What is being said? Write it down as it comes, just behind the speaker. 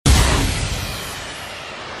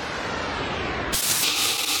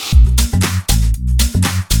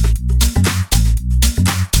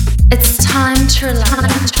to relax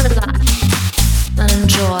and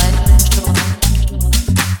enjoy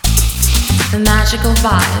the magical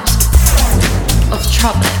vibes of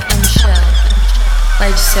tropic and chill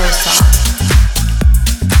like Sosa.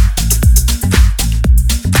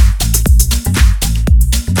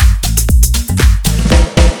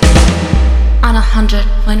 On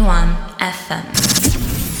 100.1 FM.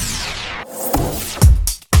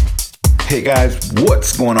 Hey guys,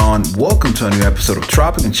 what's going on? Welcome to a new episode of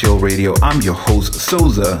Tropic and Chill Radio. I'm your host,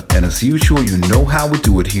 Souza, and as usual, you know how we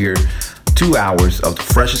do it here. 2 hours of the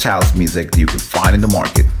freshest house music that you can find in the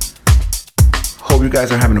market. Hope you guys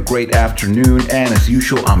are having a great afternoon, and as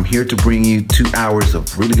usual, I'm here to bring you 2 hours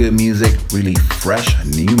of really good music, really fresh,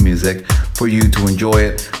 new music for you to enjoy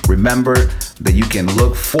it. Remember that you can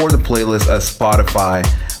look for the playlist at Spotify.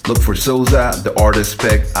 Look for Souza, the artist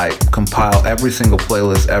pick. I compile every single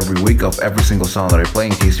playlist every week of every single song that I play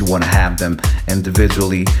in case you want to have them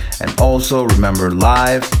individually. And also remember,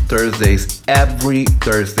 live Thursdays, every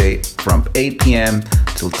Thursday from 8 p.m.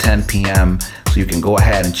 till 10 p.m. So you can go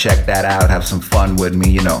ahead and check that out, have some fun with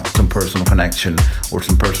me, some personal connection or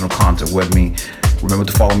some personal content with me. Remember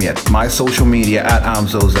to follow me at my social media at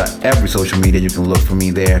Amzoza. Every social media, you can look for me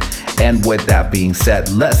there. And with that being said,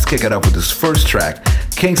 let's kick it up with this first track.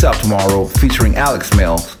 Kings Up Tomorrow featuring Alex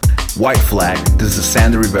Mills, White Flag. This is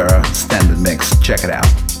Sandy Rivera standard mix. Check it out.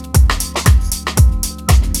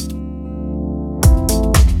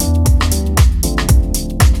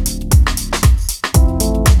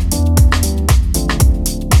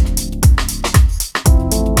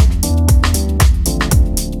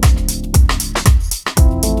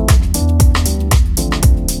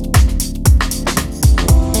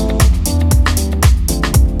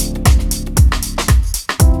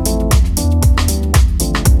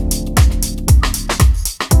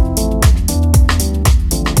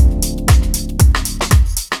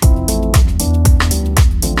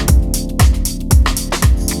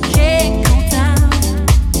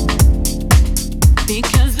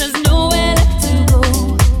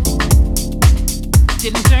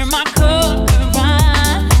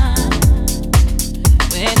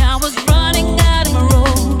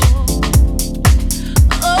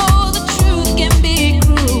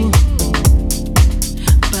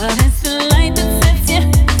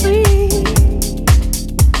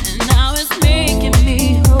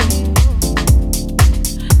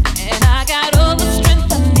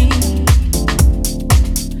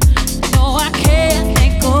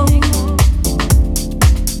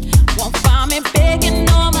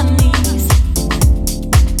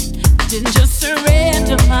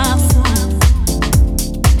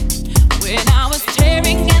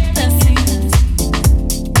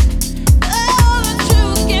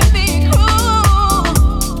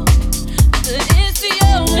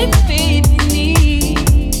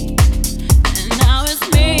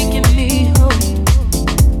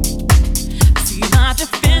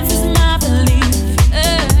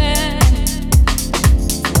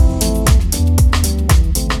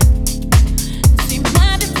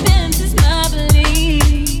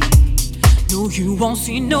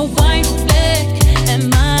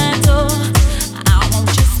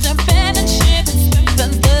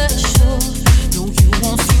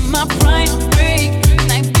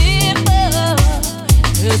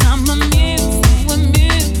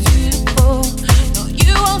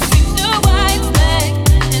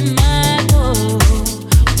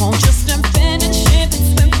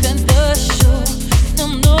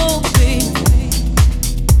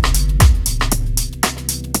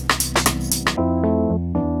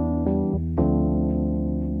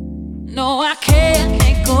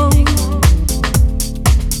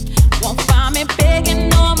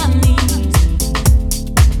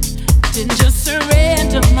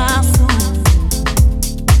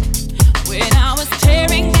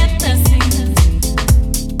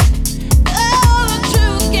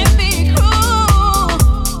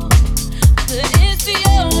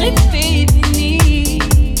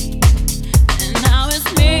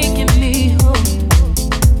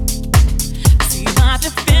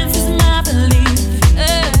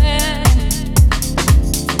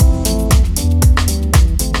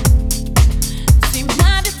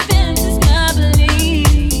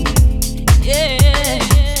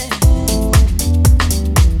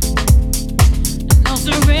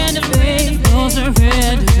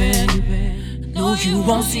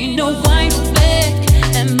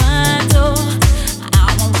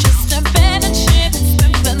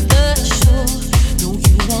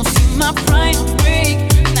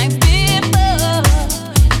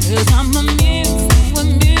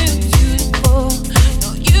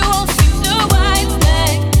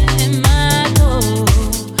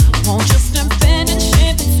 Won't you step in?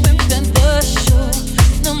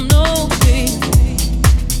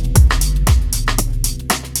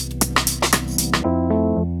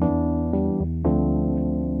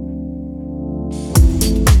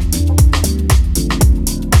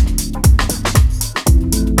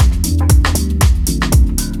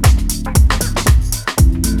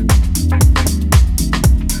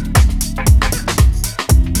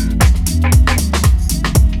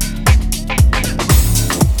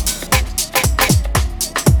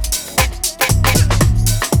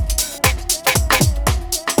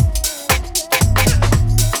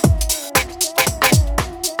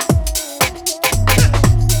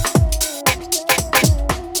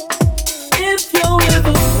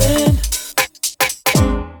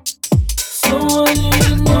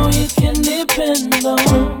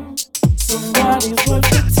 Somebody's worth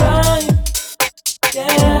the time,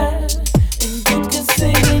 yeah. And you can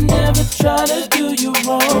say they never try to do you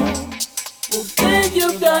wrong. Well, then you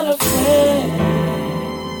got a friend,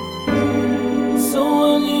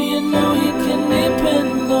 someone who you know you can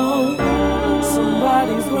depend on.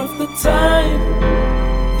 Somebody's worth the time,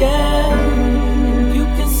 yeah. And you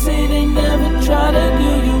can say they never try to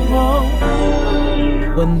do you wrong.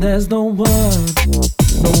 When there's no one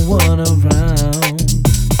around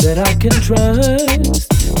that I can trust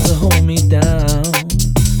to hold me down,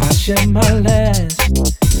 I share my last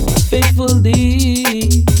faithfully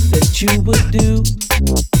that you would do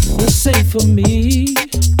the same for me.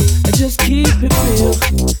 And just keep it real,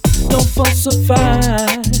 don't falsify.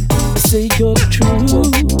 Say you're the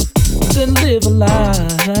truth, then live a lie.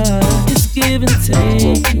 It's give and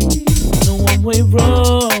take, no one-way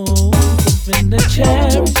road. Something to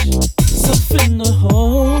cherish, something to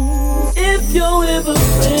hold. If you're ever a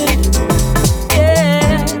friend,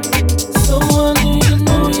 yeah, someone who you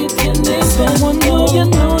know you can depend, someone who you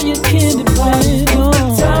know you can depend on.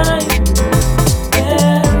 Time,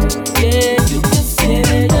 yeah, yeah, you can say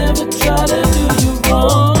they never try to do you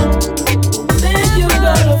wrong. Then you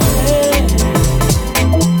got a friend,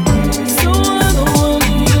 someone who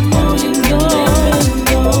you know you can depend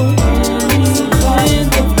on. Somebody's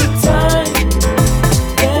of the time,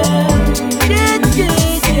 yeah, yeah, yeah.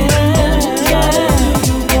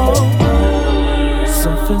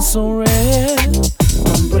 Something so rare,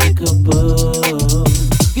 unbreakable.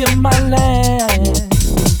 Give my last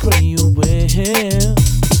and pray you will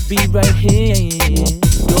be right here.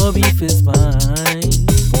 Your beef is mine,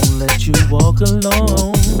 won't let you walk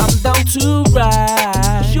alone. I'm down to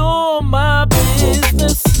ride. You're my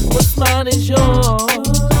business, what's mine is yours.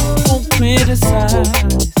 Won't criticize,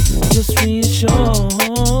 just reassure.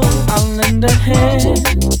 I'll lend a hand,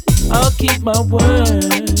 I'll keep my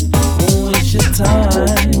word. Won't waste your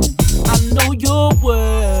time, I know your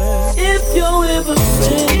word. If you're ever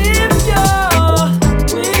friend, if you're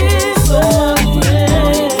with someone,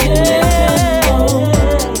 yeah,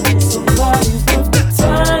 somebody's worth the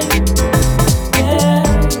time, yeah,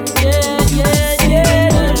 yeah, yeah, yeah.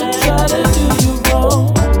 Never try to do you wrong.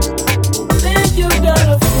 Then you got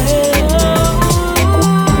a friend,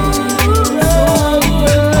 someone you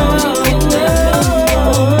know you can depend on.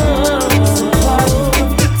 Somebody's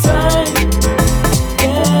worth the time,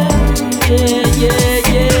 yeah, yeah, yeah,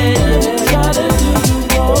 yeah. Never try to do you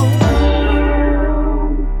wrong.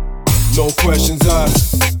 No questions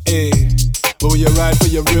asked, ayy. But when you ride for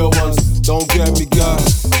your real ones, don't get me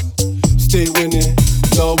gas. Stay winning,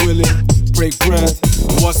 not willing, break bread.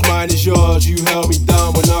 What's mine is yours, you held me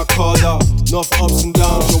down when I called out. Enough ups and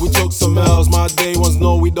downs, so we took some L's. My day ones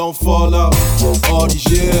know we don't fall out. All these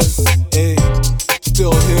years, ayy.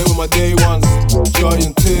 Still here with my day ones, joy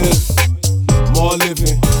and tears. More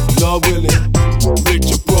living, love willing.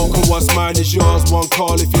 Rich or broken, what's mine is yours. One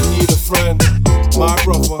call if you need a friend. My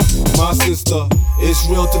brother, my sister, it's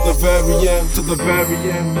real to the very end, to the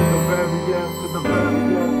very end, to the very end, to the very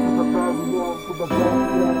end, to the very end, to the very end,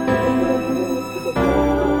 to the very end, to the very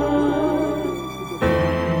end.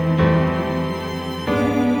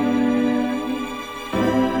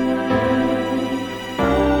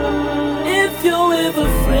 If you're ever a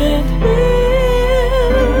friend,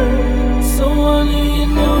 someone who you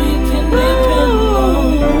know you can depend on.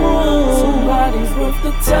 Somebody's worth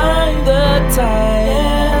the time,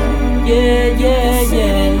 yeah, yeah, yeah.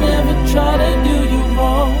 They never try to do you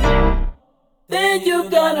wrong. Then you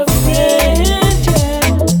got a friend, yeah.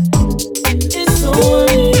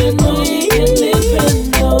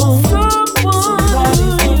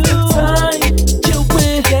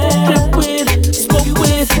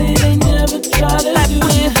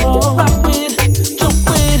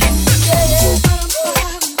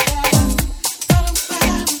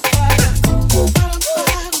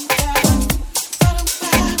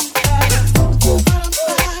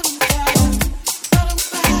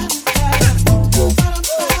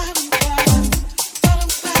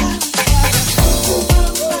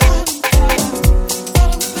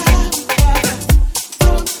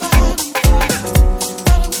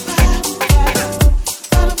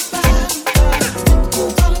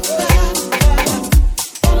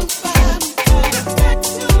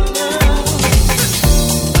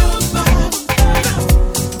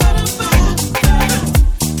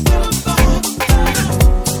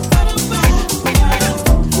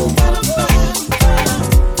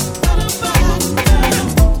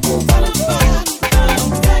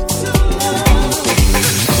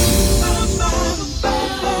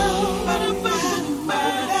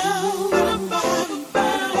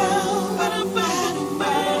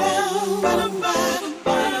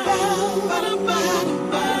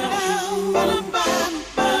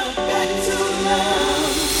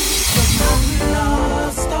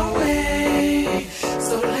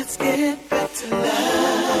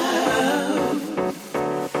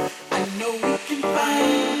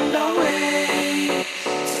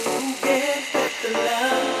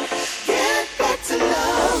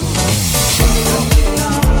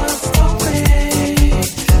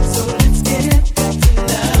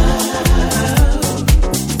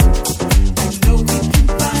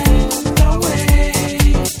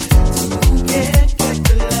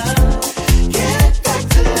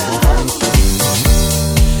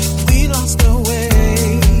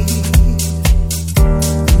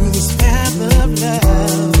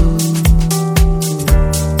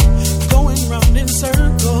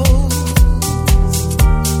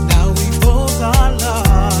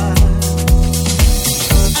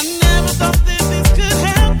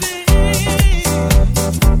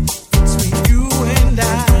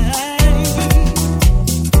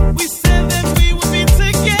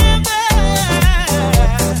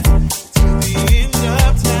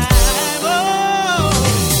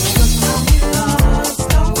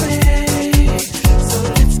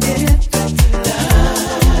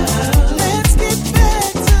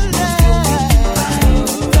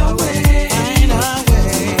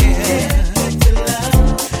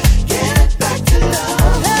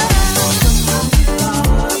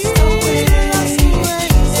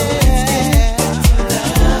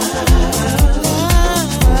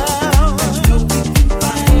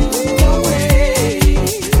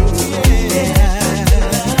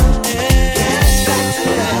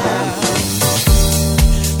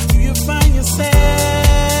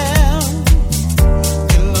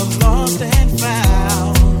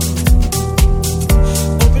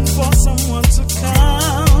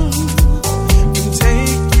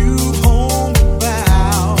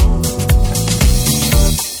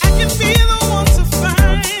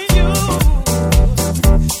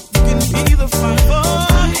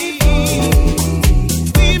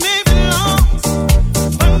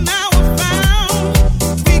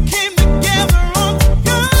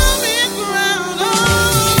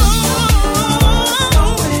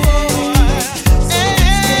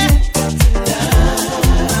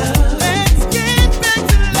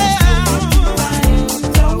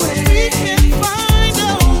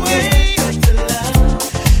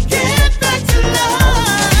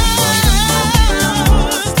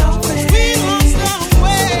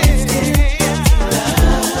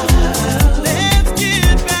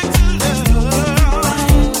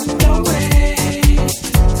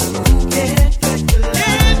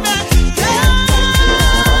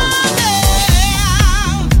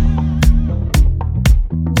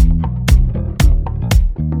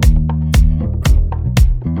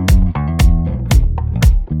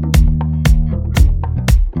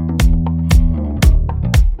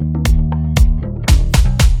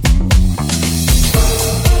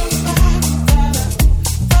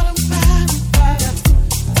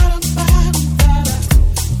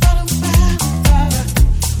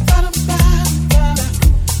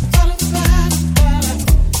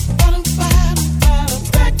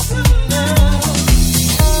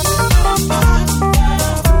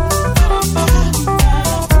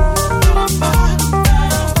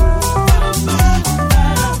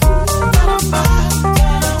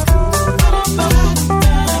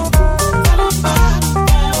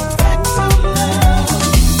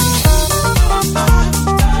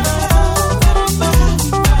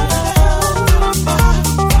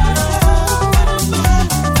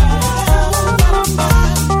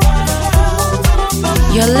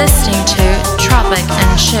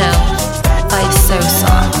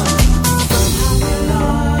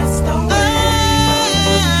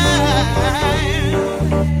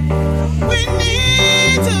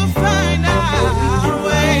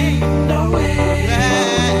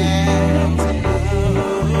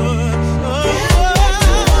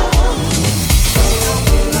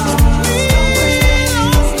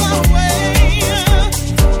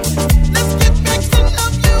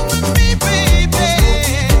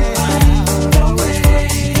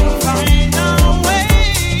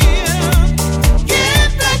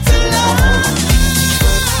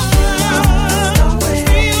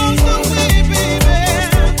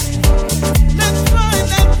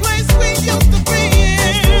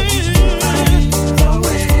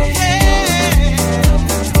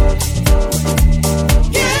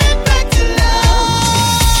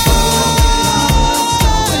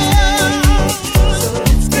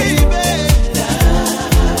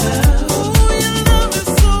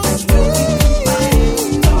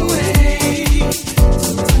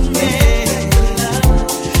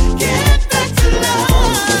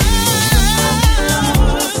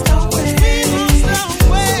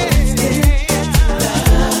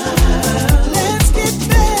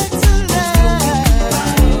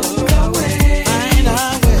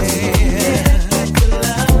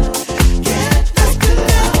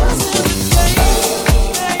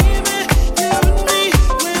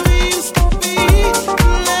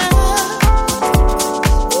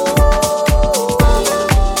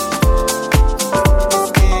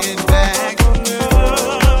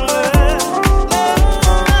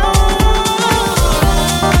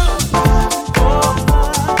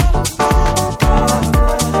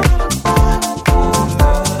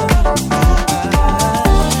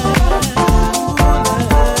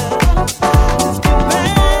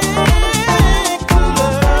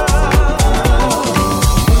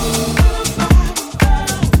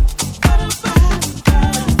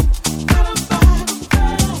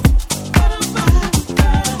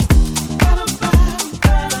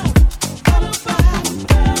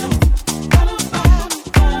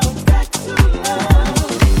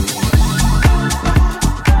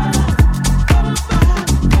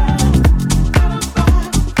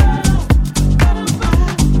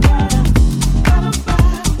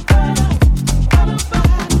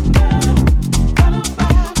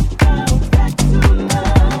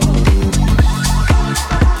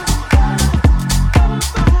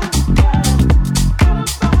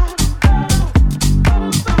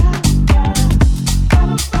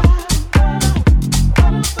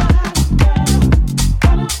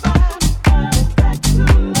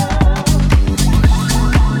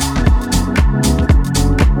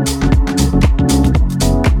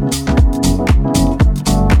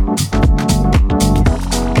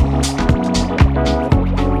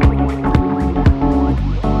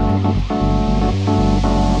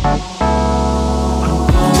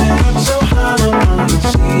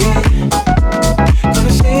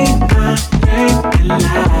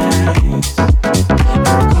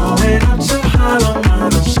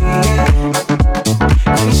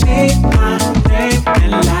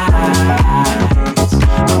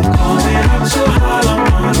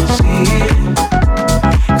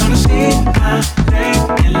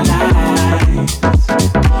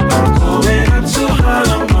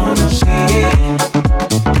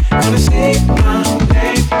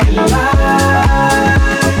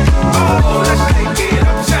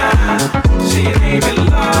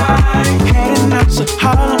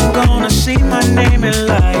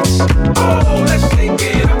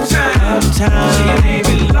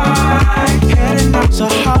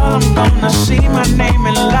 see my name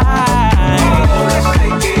in lights. Oh, let's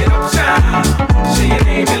take it uptown. See your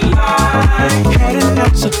name in lights. Heading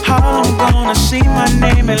out to Harlem, gonna see my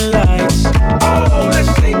name in lights. Oh,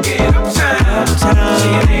 let's take it uptown.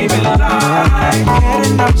 See your name in lights.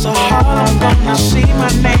 Heading out to Harlem, gonna see my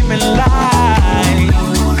name in lights.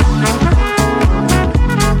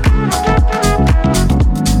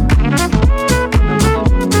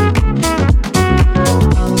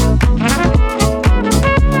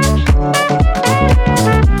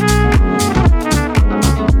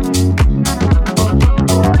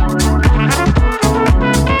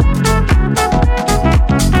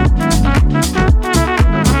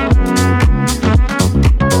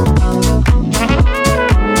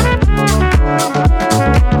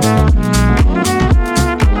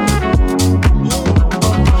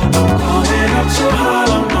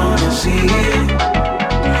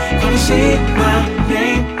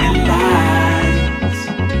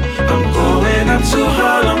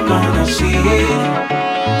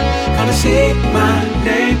 See my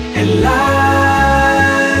name in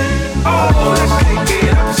lights. Oh, let's take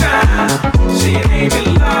it uptown. See your name in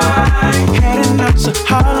lights. Heading out to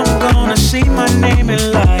Harlem, gonna see my name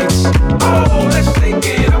in lights. Oh, let's take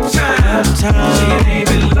it uptown. See your name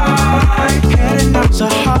in lights. Heading out to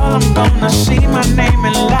Harlem, gonna see my name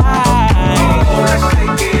in lights. Oh, let's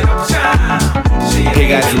take it uptown. Hey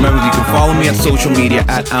guys, remember you can follow me on social media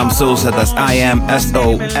at amsosa, that's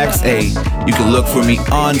IMSOXA. You can look for me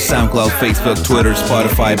on SoundCloud, Facebook, Twitter,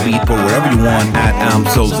 Spotify, Beatport, wherever you want at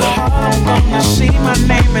amsosa. Gonna see my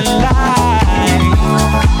name in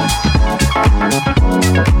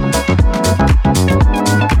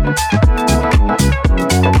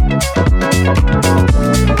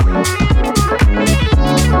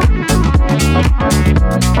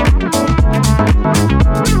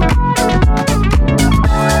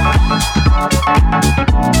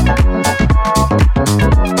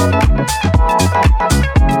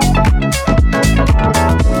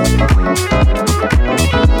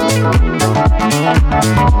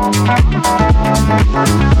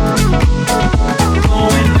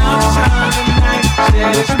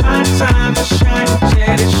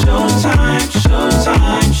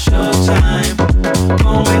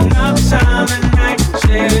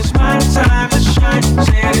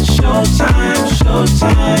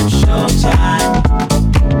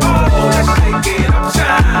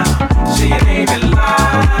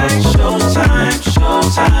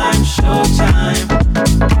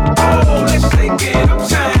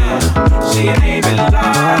Showtime.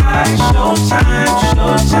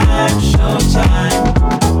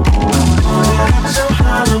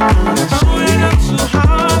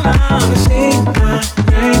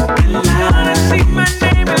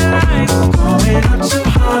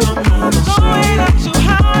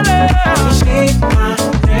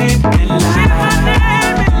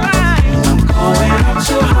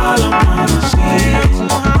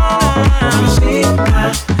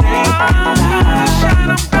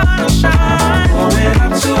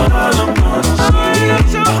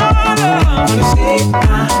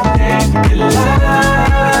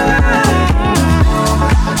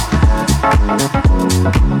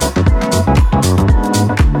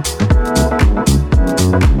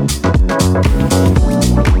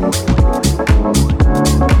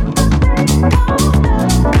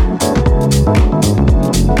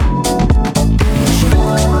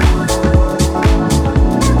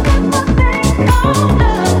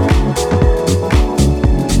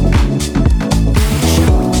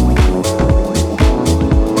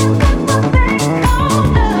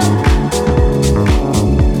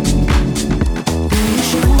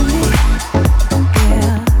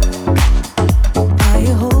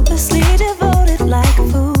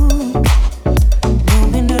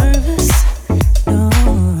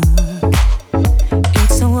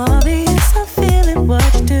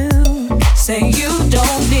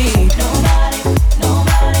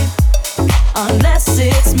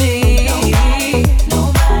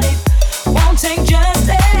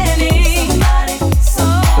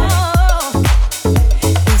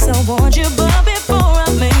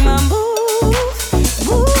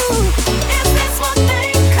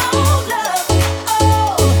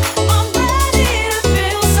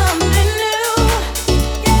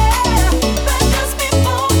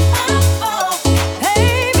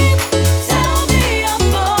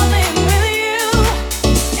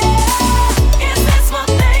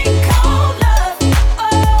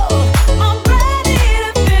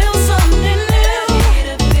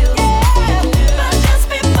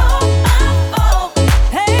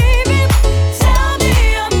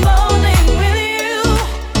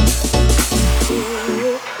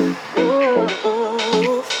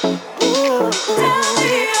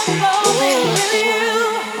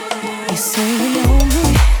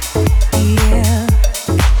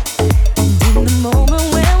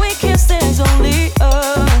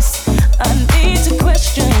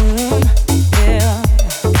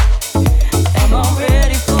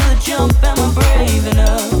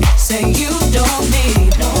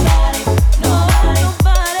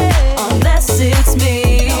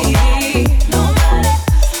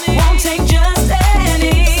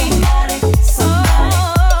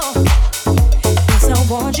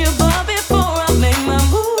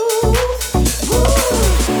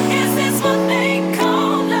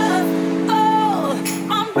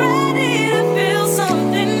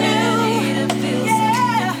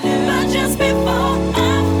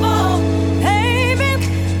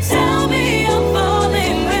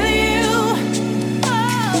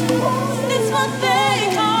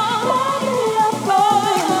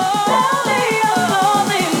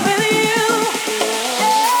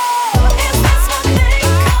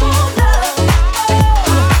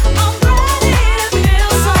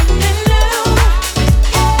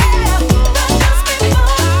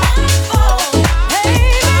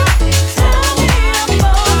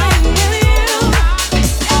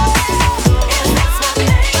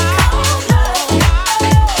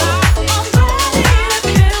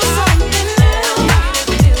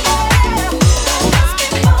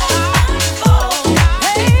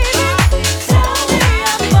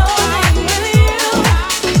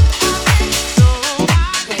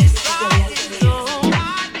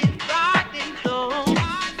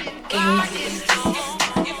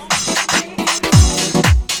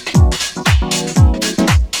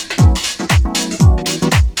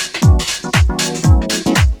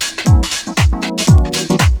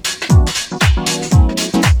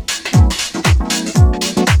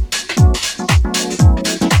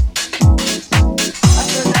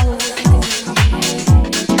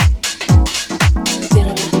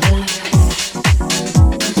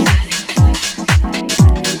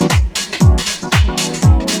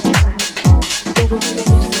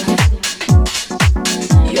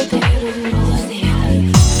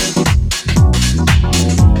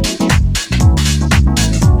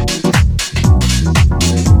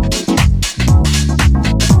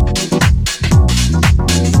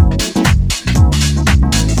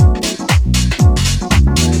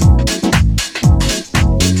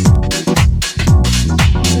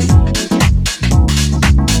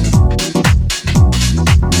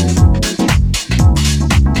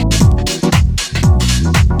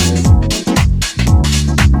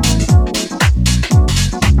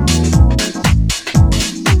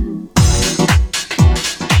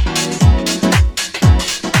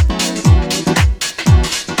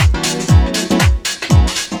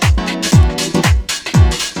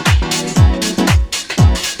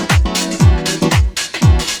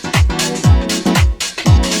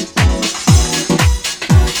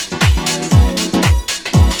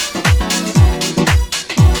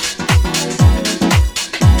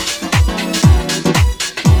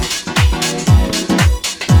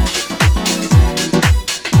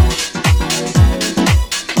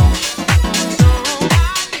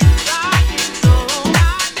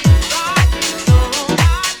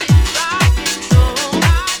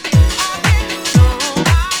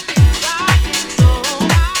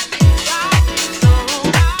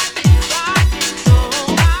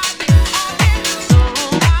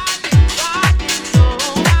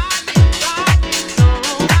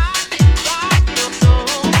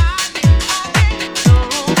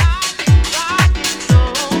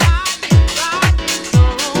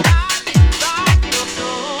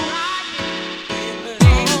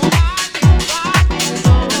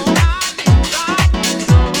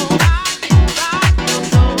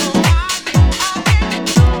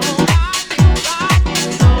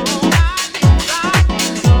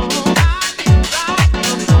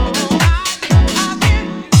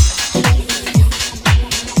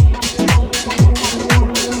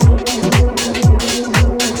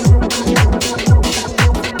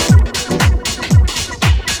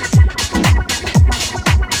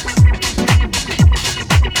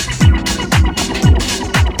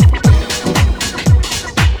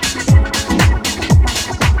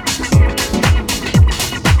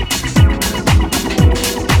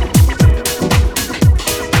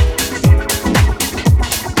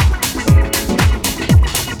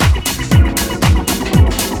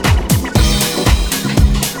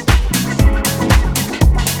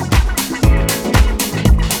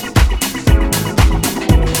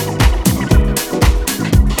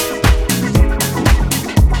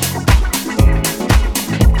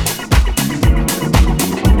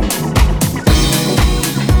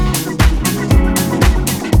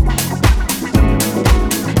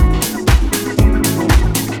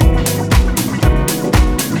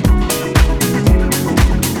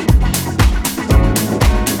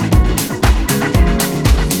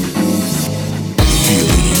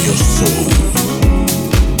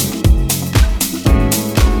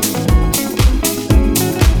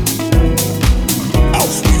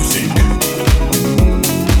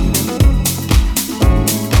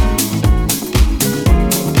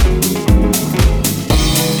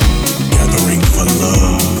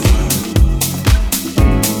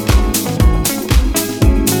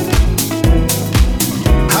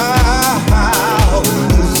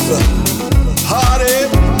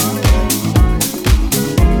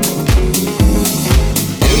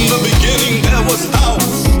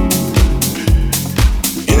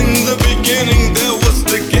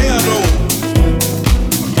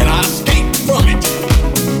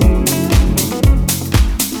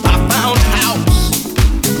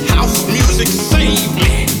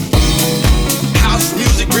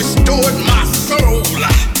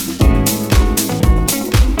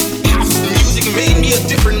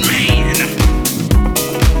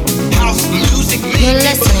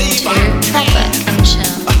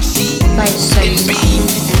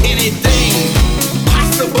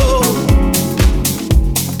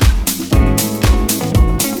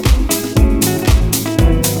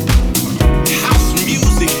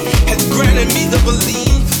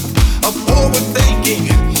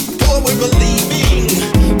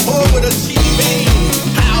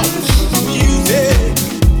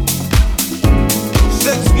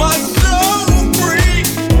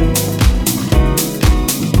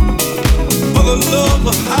 the love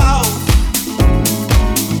of house.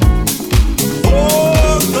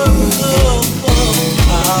 For the love of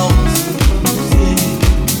house.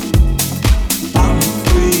 I'm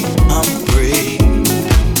free, I'm free.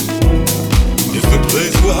 It's the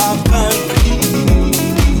place where I find peace.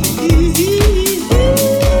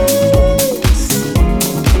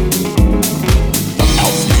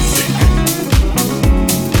 House music.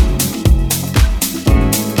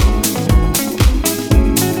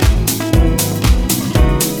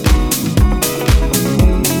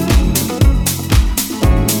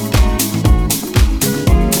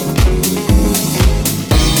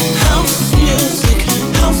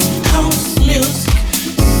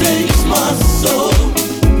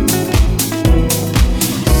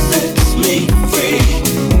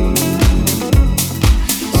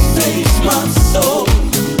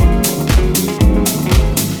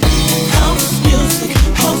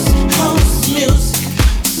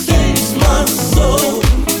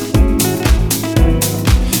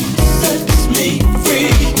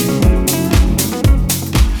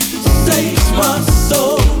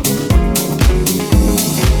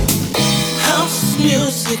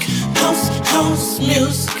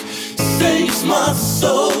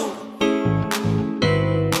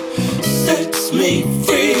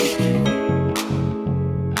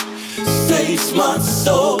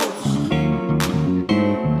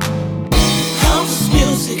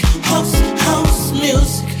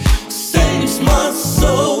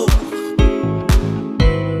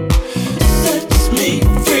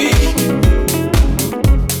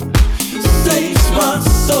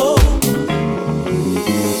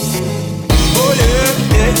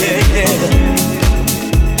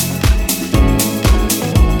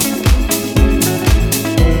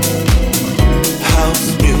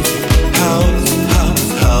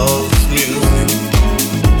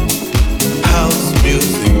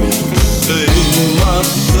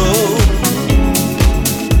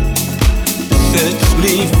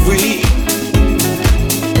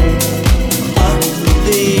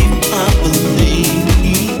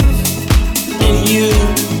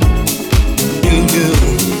 Yeah.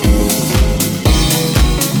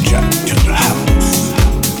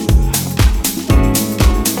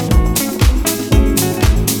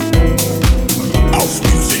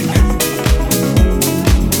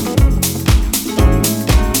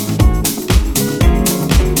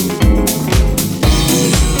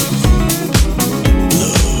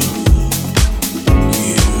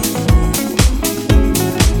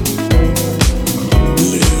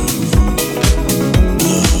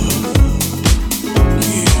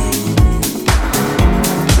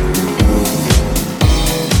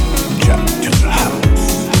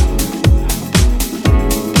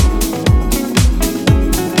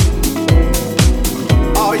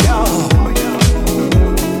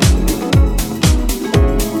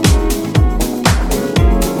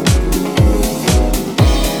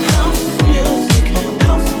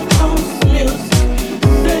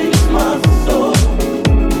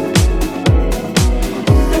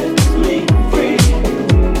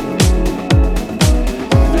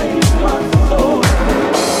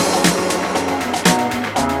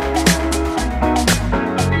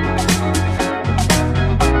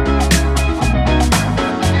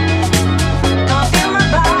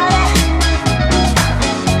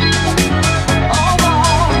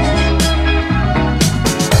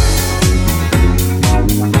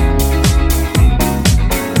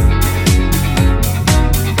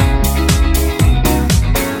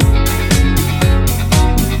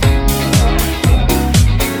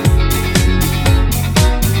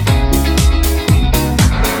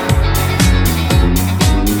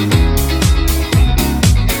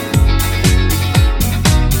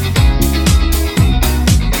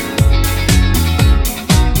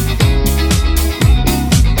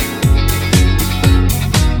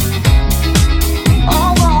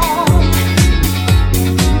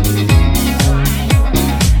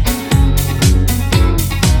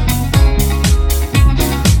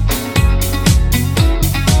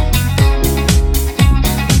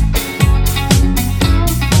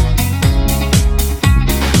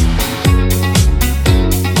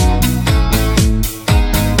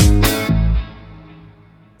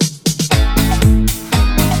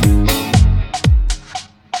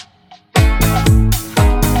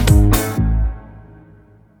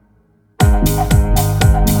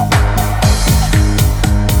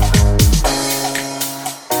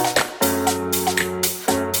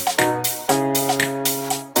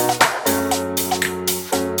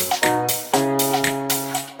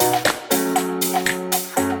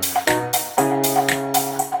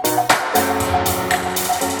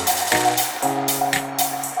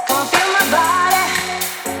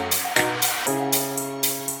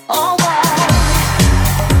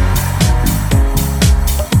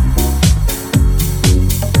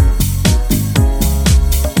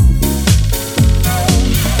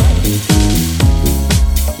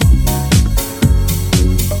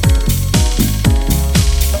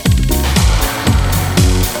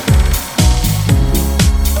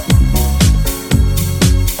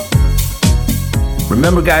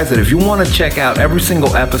 Remember, guys, that if you want to check out every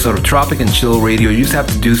single episode of Tropic and Chill Radio, you just have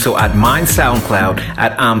to do so at my SoundCloud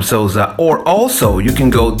at Soza, or also you can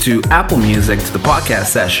go to Apple Music to the podcast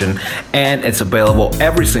session, and it's available.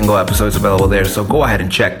 Every single episode is available there, so go ahead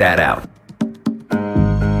and check that out.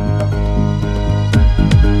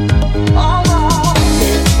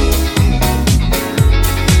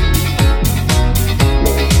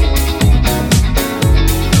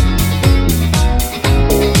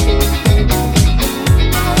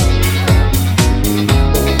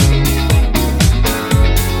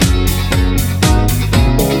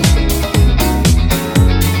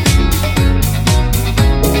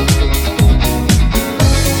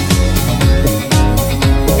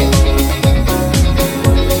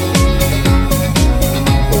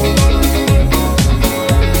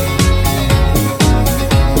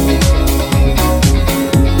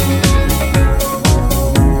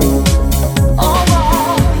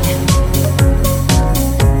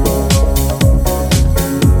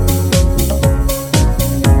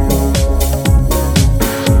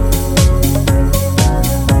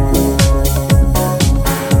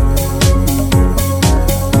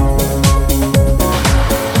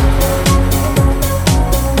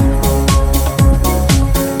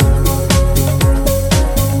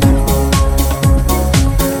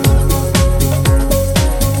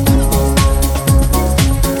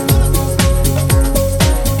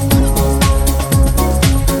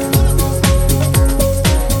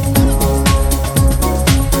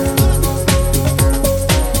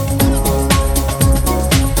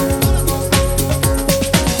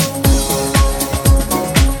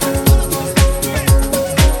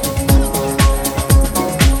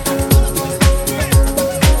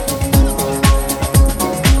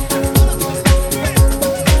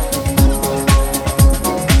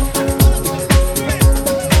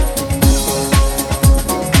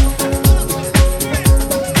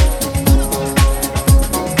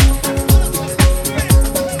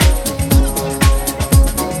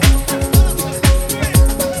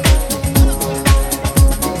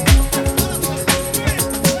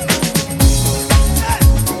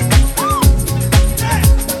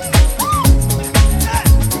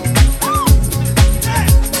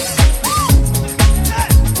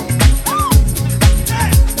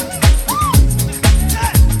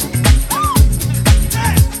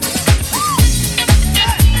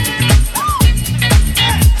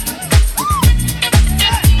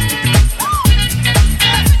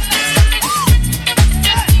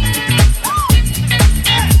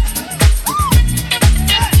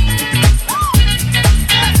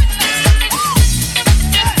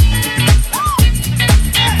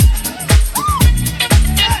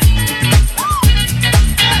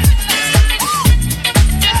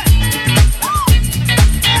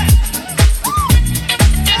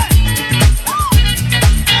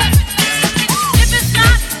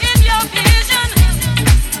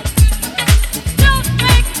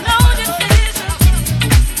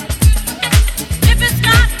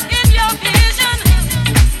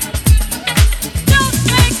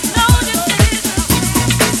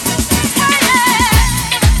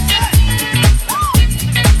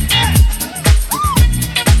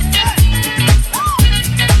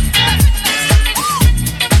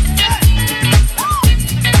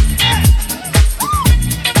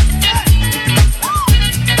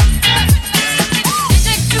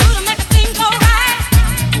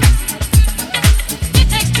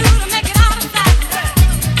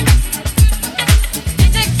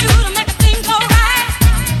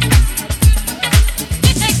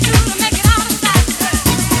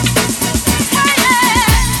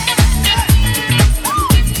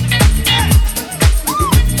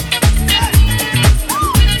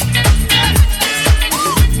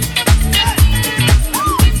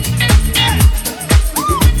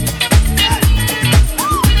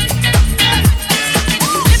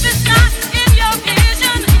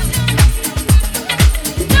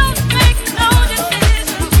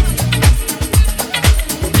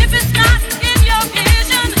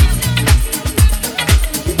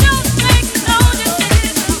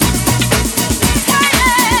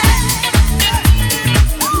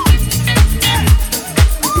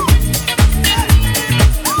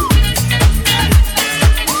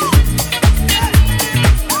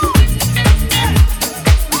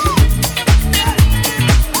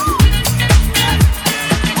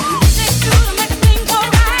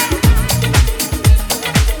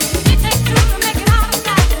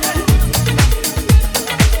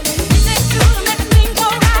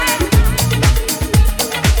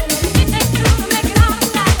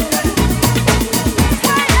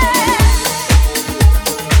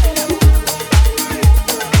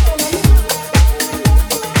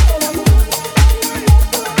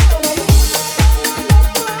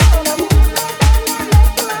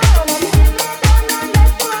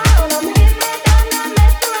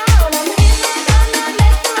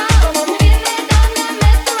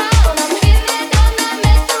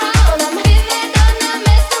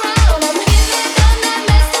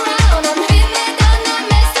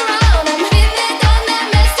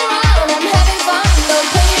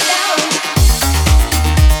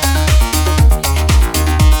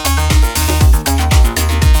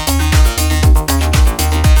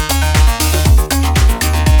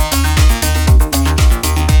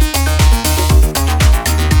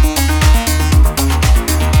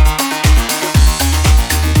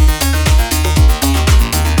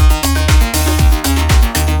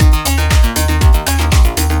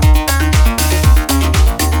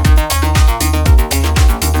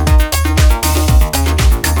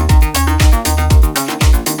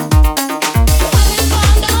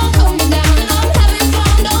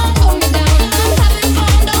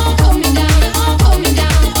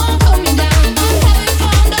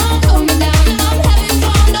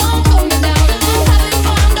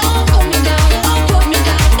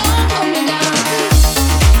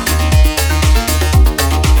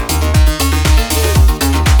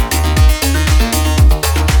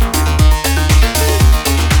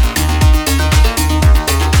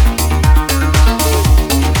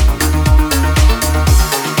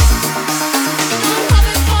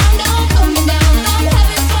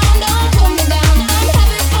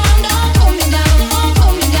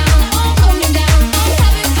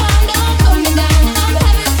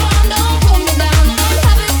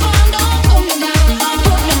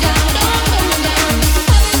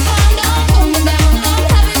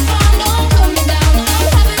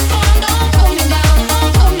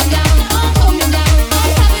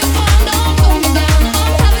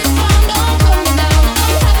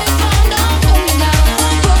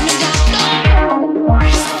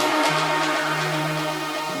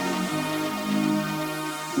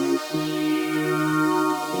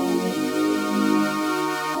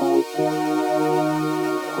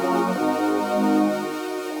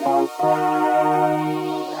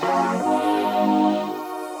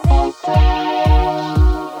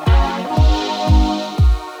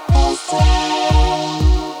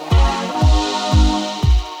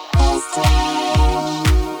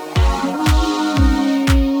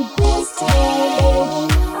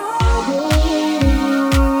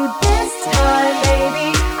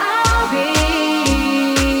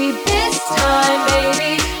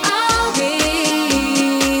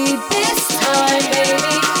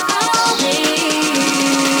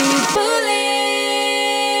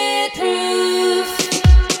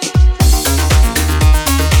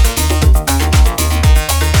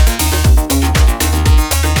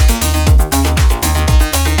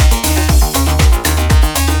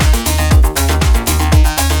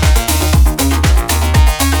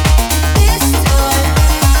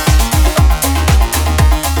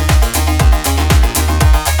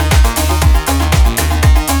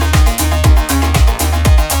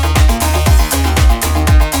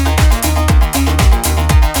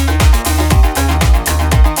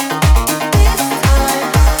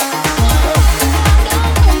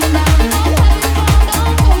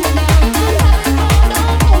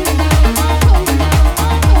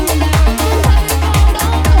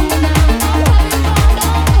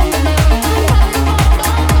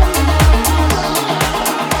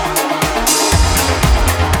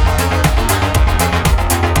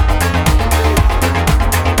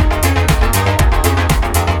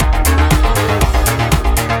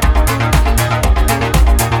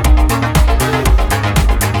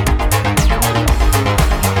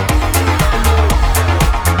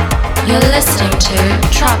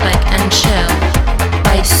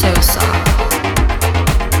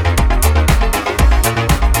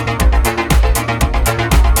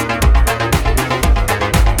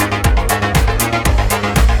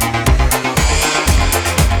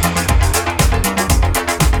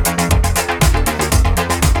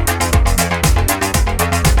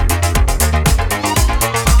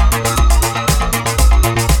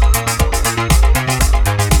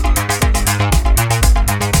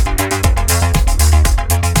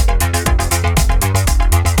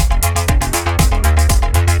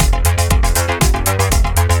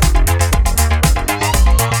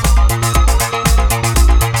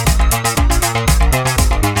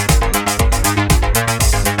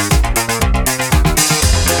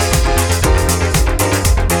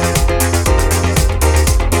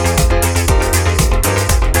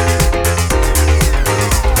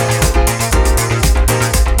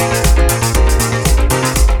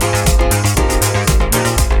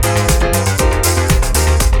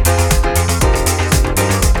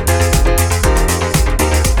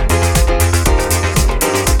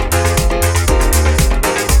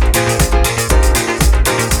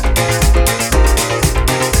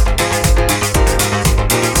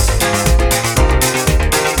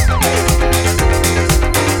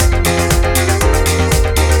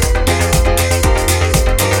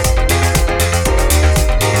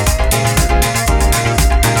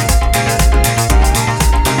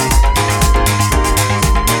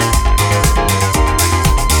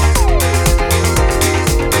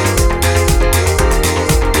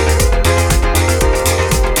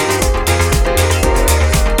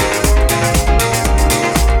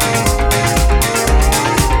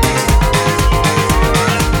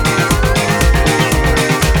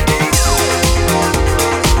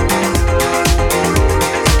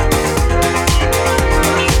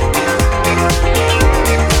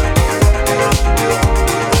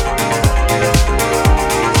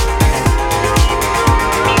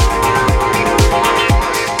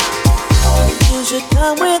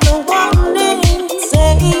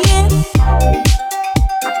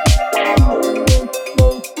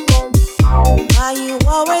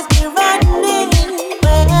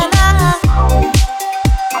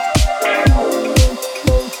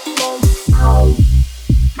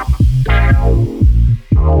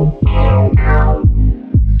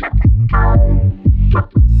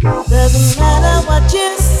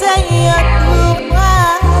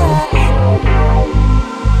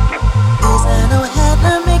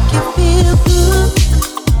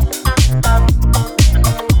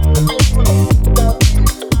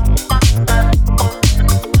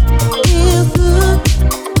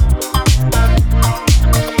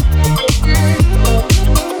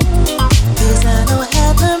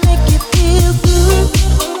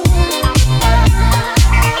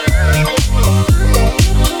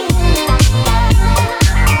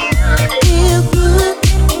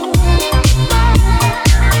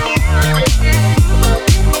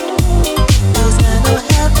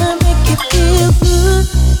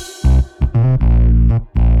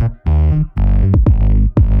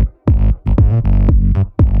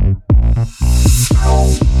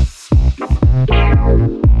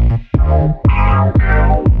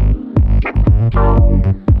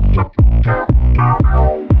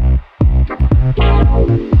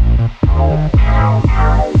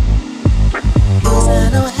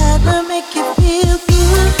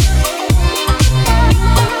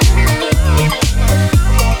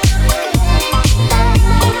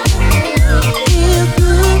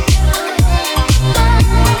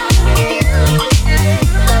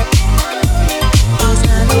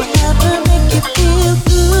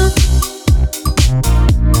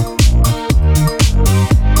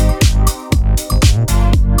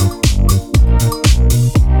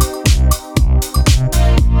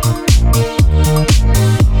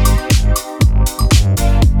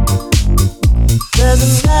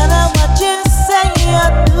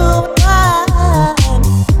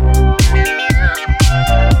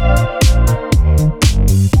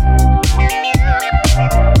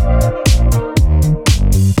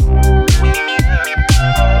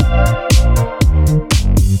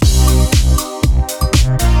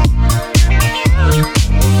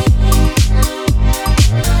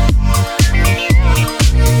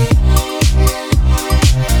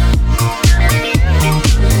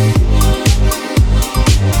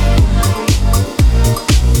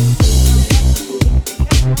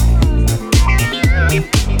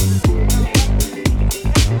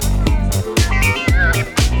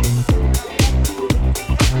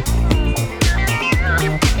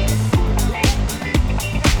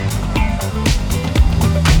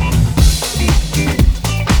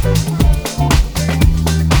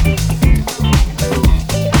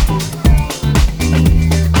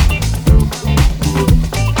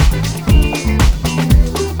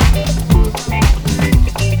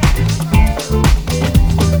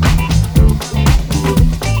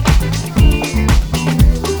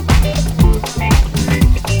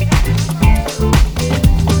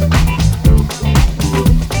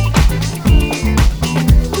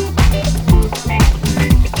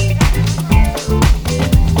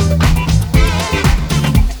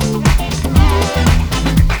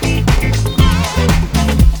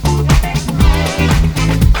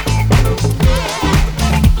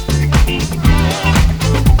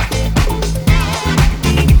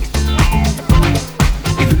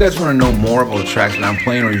 guys want to know more about the tracks that I'm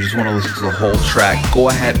playing, or you just want to listen to the whole track, go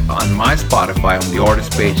ahead on my Spotify on the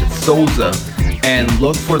artist page at Souza and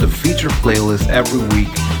look for the feature playlist every week,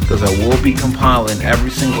 because I will be compiling every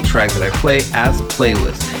single track that I play as a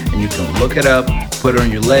playlist, and you can look it up, put it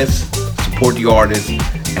on your list, support the artist,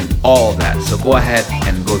 and all that. So go ahead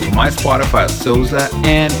and go to my Spotify at Souza,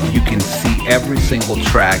 and you can see every single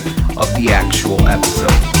track of the actual episode.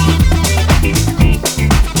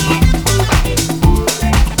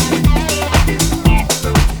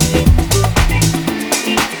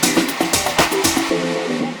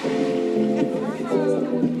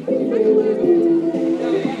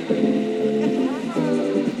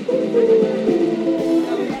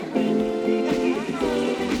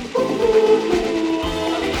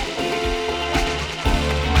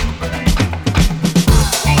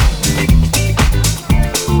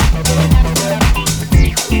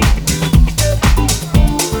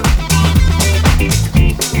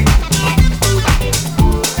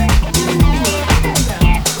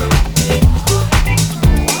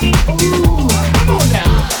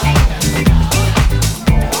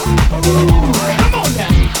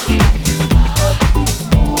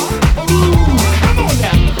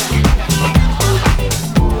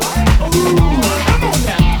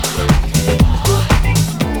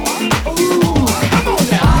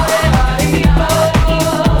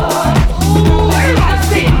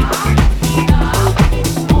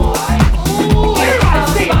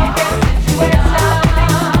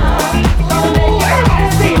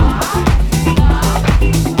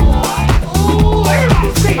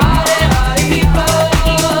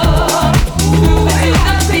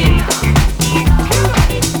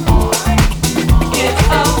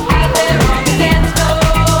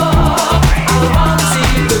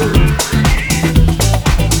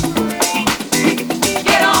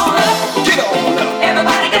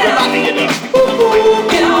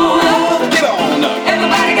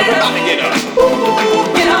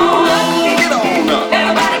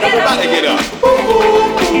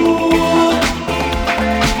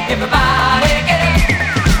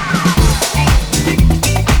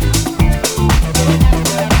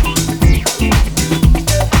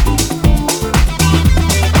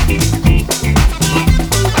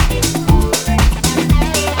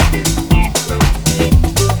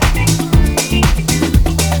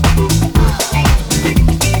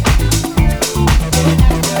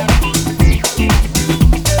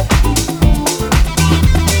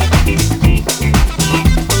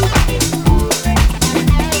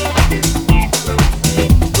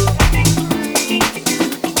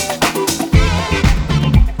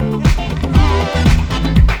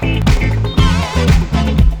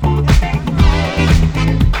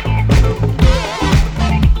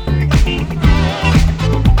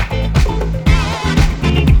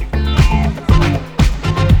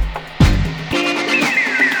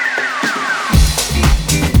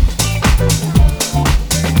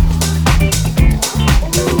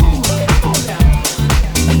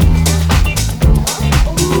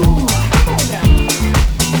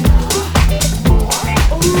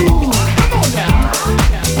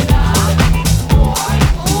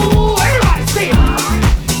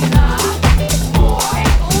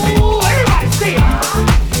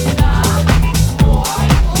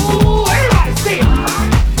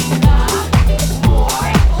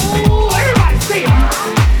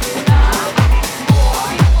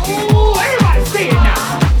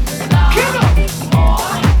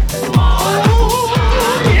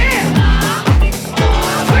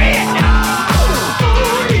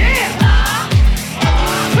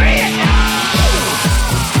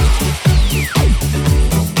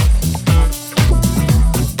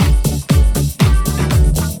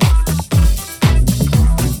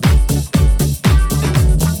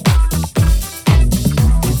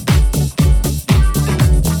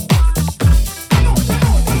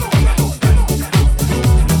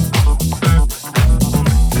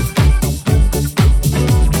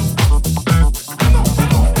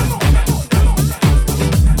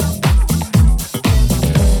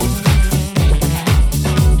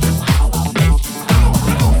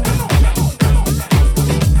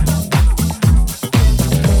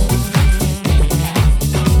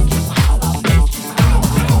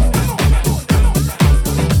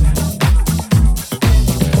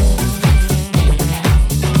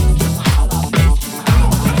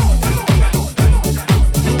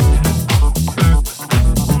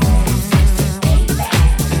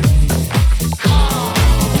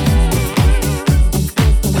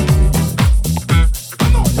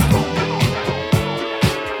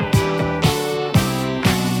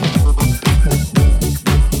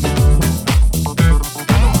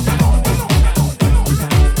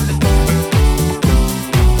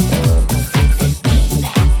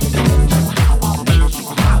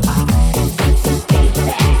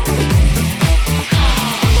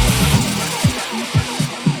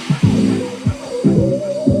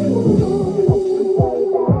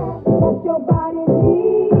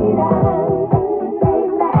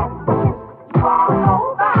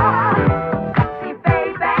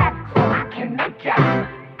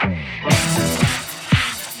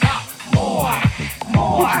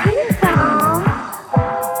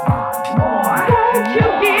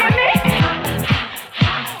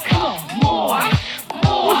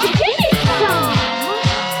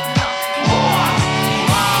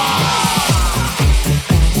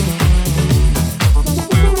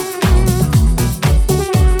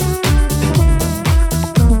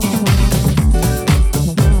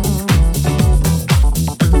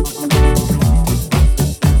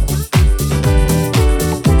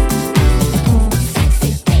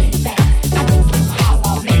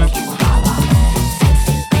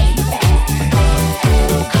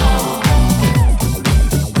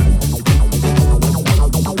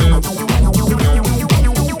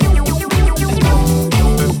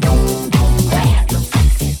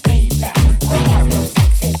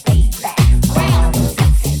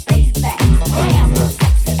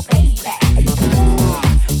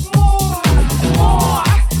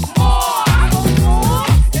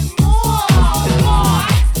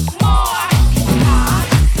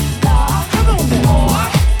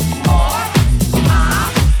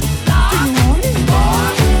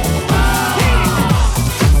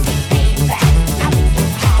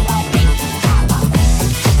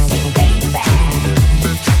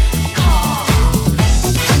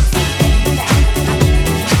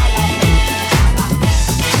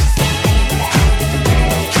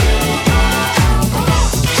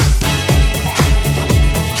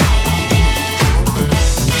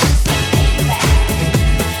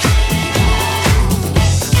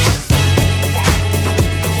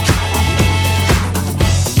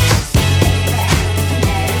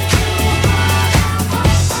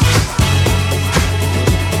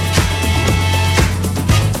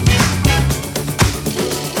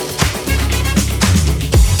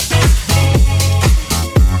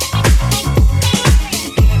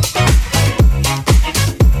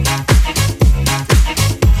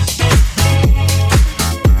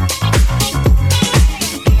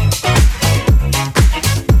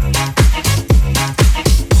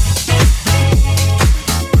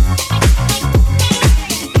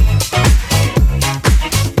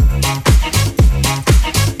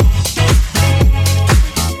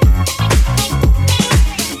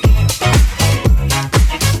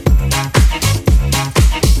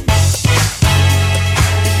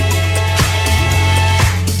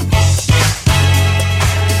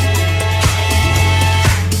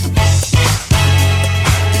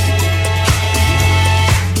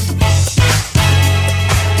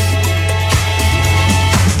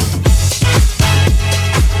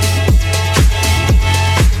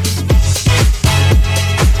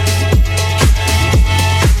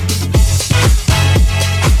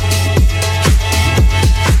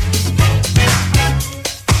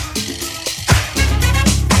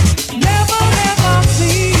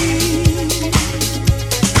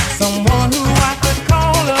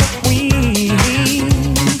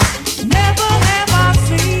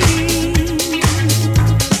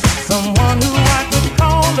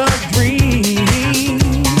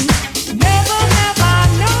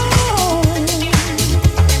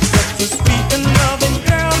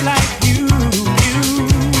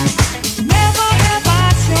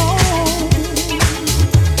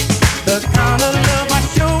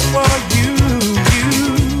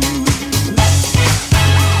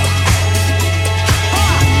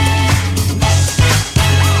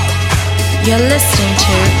 You're listening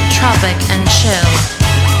to Tropic and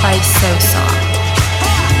Chill by Sosa.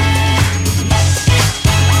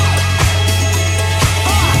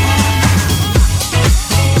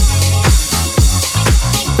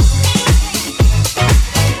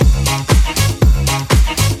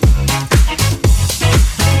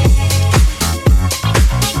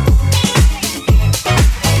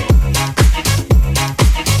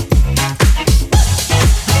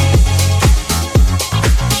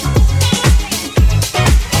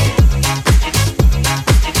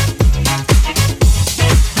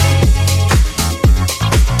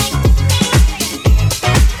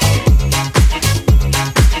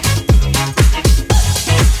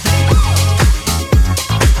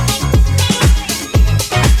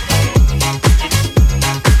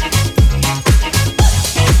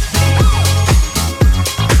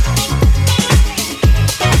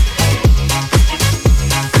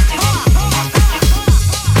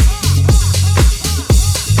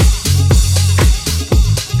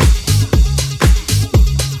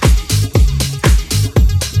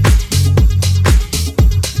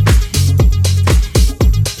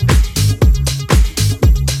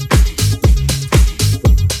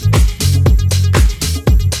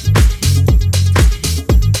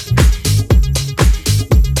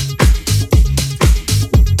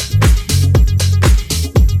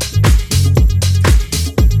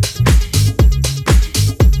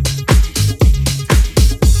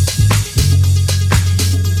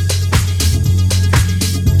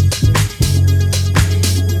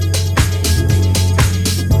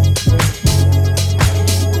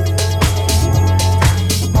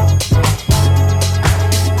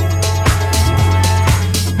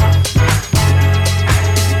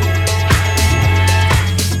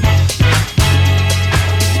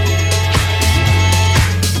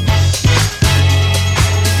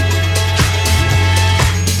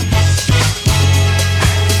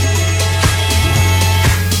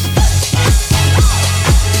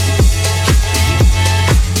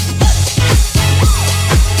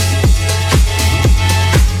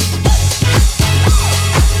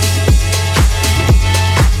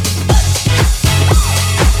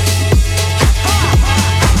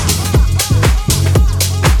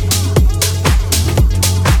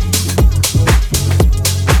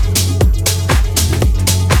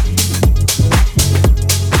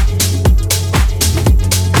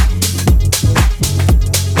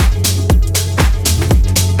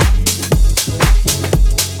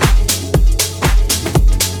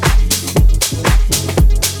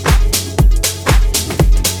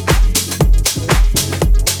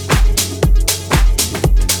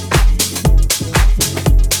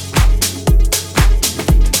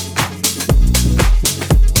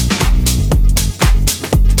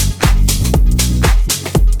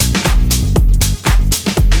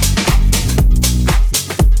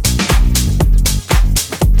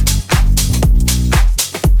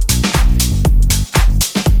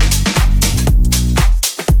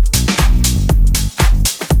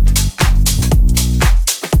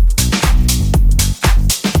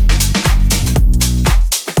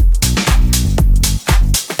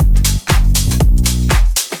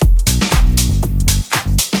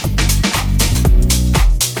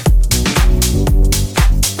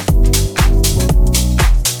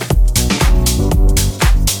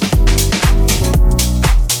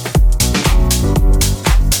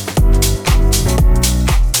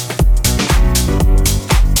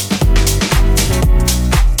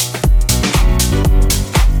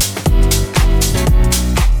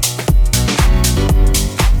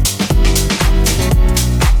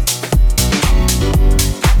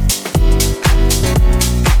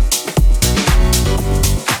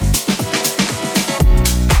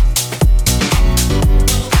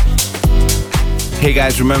 Hey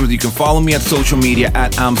guys, remember you can follow me at social media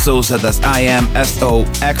at amsosa, that's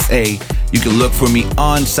IMSOXA. You can look for me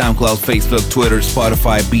on SoundCloud, Facebook, Twitter,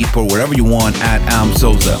 Spotify, Beatport, wherever you want at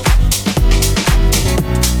amsosa.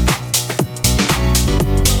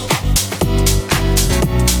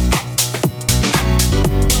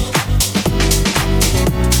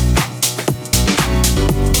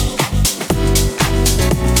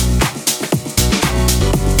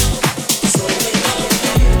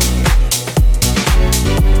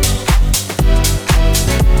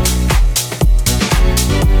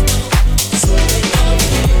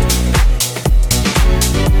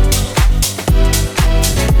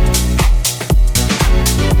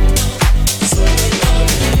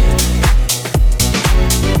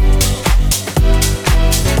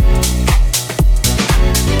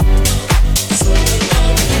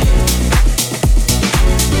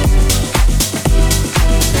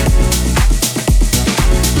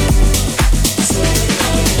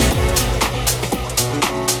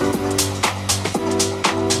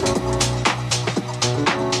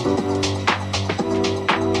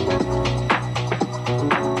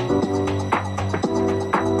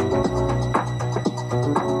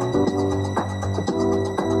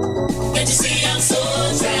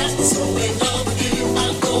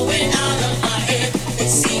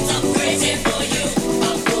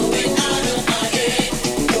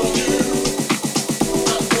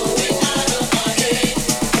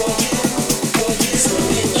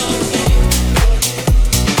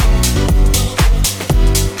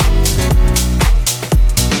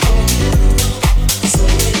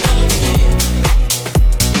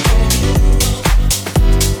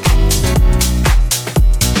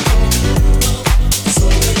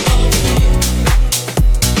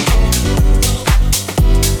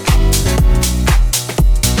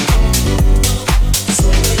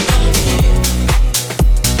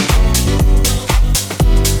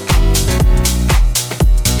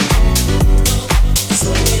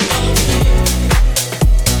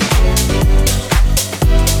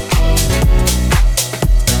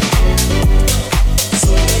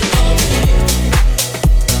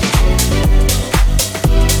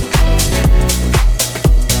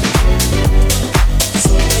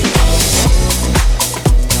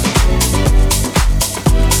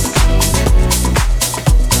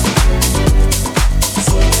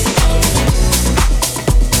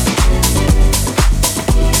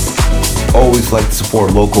 always like to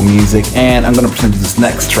support local music, and I'm gonna present you this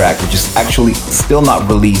next track, which is actually still not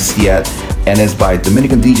released yet, and it's by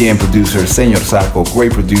Dominican DJ and producer Senor Sacco,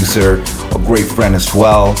 great producer, a great friend as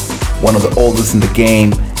well, one of the oldest in the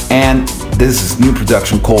game, and this is new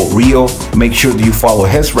production called Rio. Make sure that you follow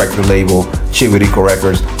his record label, Chivirico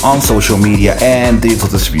Records, on social media and digital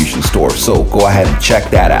distribution stores, so go ahead and check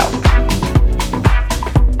that out.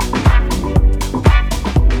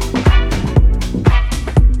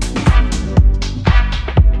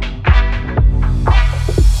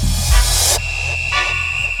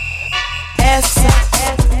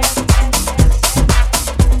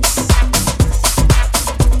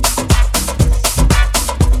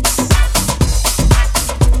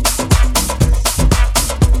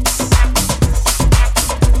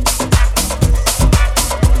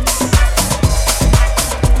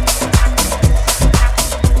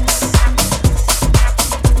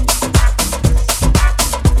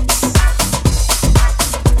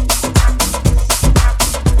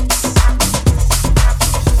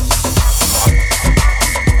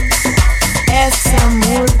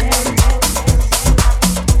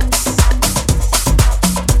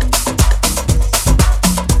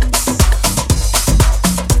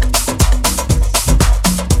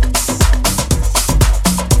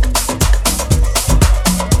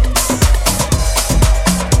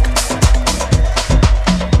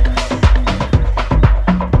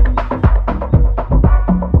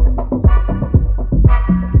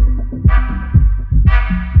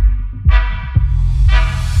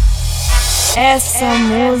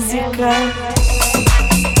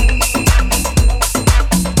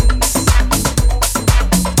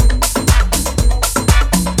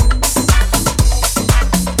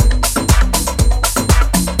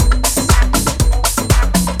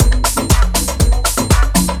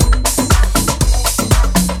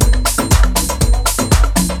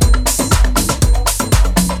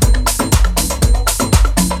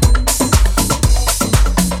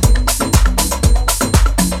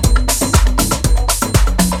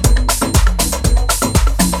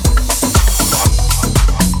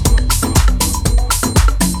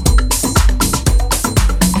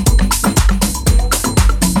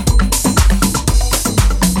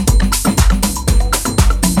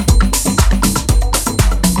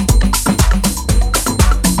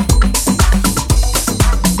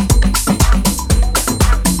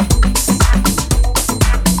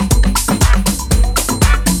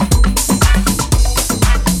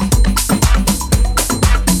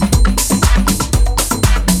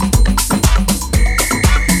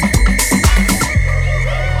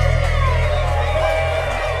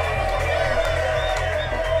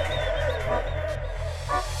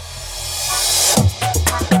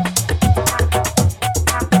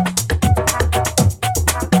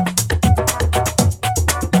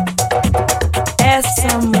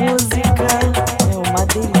 Essa música é uma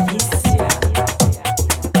delícia.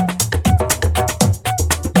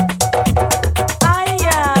 Ai,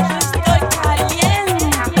 já estou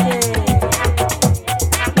caliente.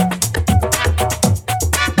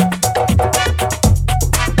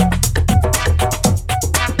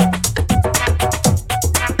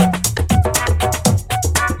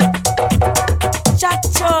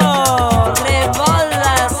 Chacho,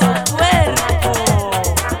 rebola su cuerpo.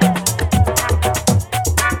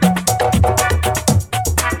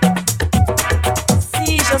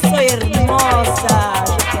 Sí, yo soy hermosa.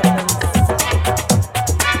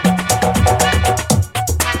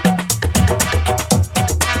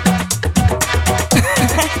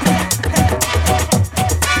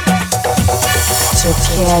 Yo quiero danzar. Yo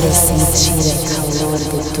quiero sentir el calor de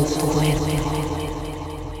tu cuerpo.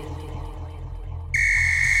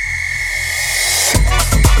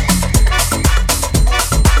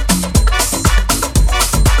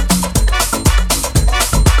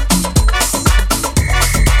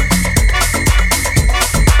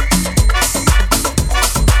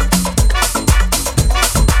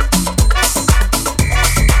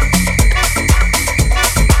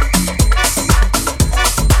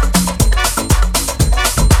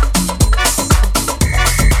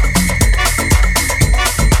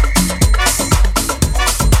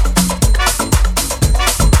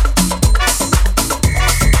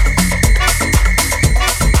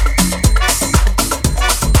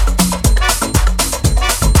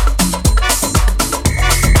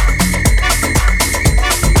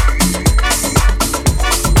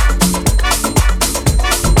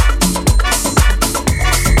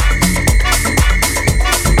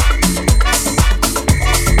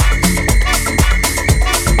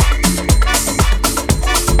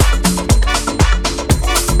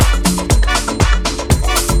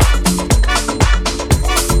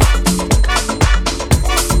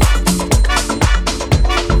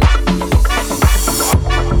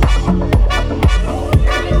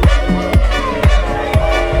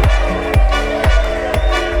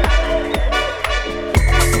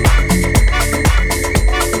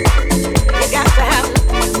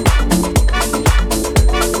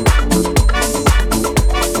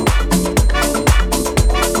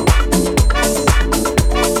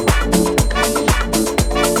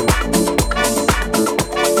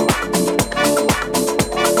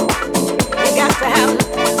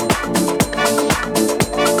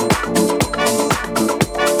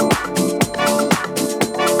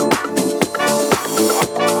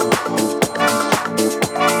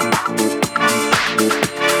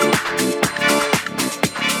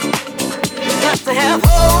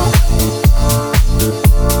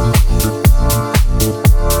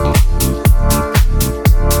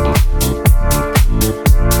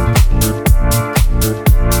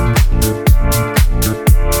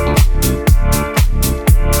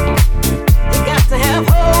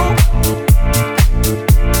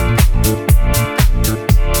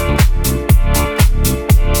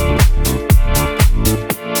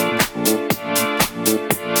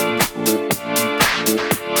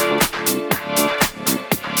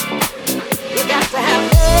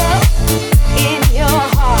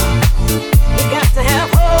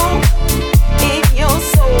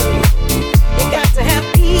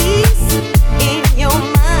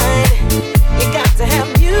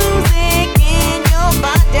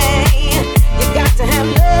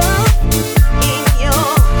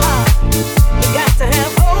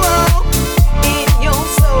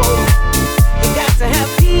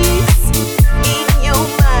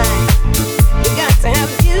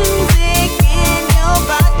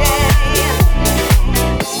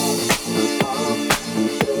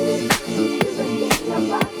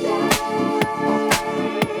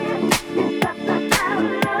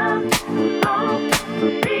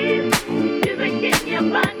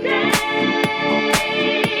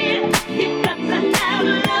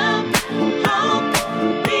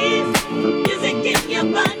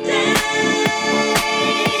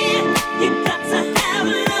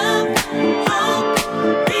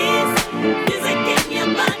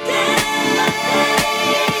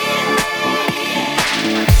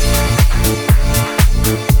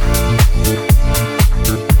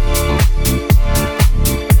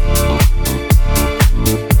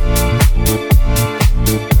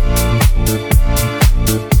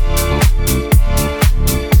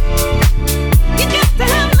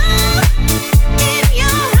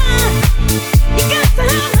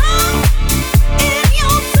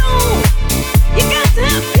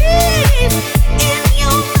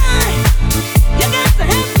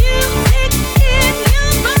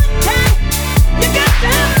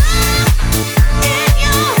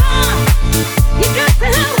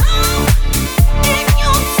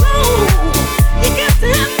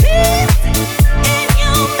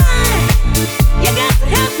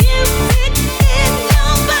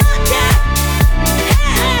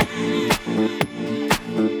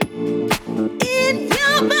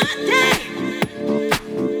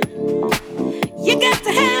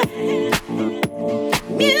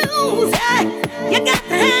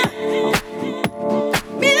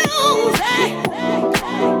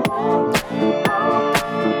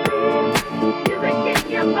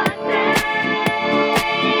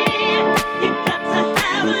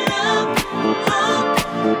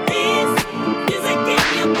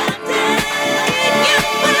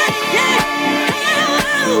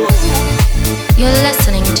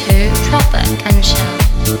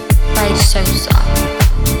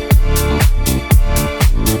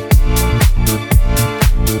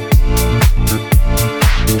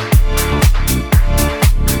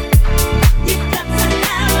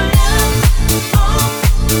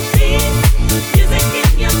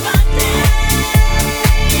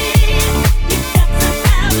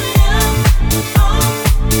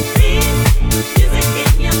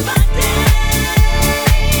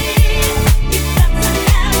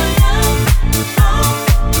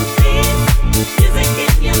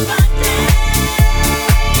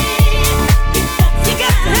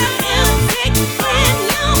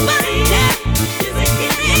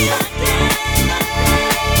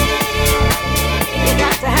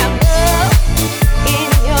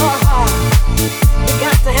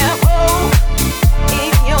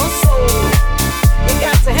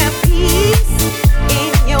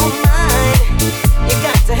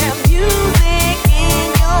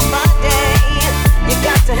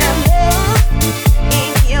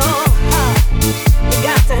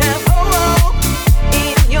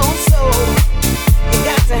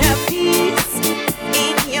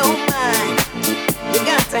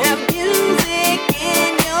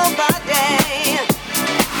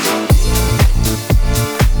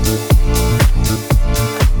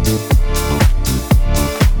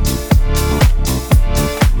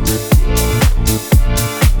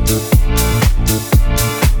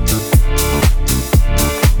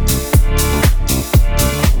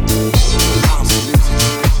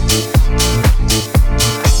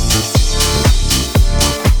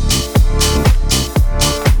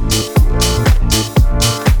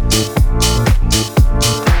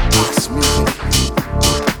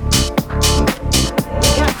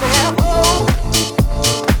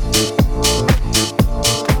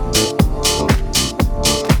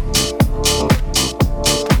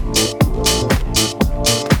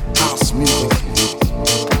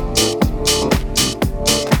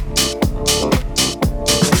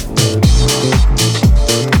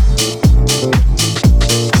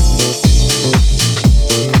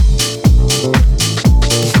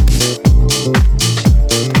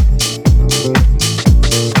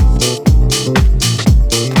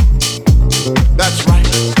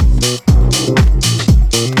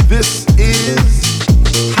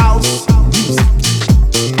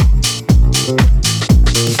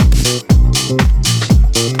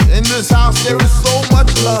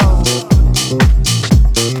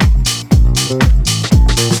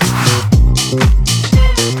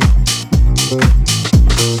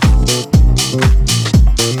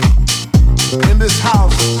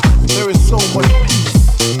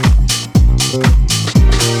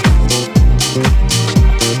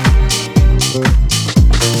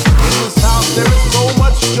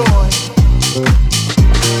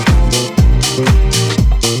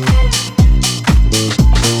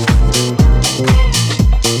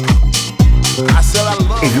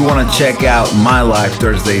 check out my live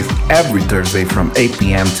Thursdays every Thursday from 8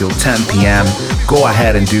 p.m. till 10 p.m., go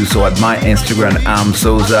ahead and do so at my Instagram, I'm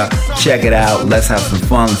Souza. Check it out. Let's have some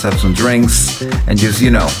fun. Let's have some drinks and just,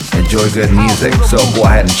 enjoy good music. So go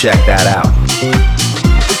ahead and check that out.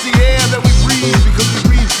 It's the air that we breathe because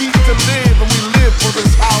we breathe deep to live and we live for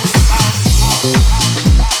this house.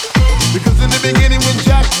 Because in the beginning when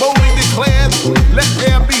Jack Bowie declared, let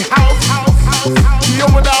there be house, he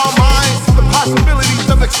opened our minds to the possibilities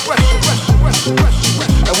of expression.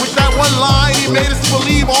 And with that one line, he made us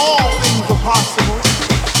believe all things are possible.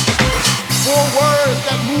 4 words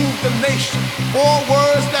that moved the nation, 4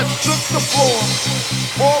 words that shook the floor,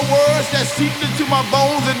 4 words that seeped into my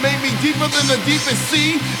bones and made me deeper than the deepest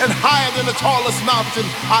sea and higher than the tallest mountain.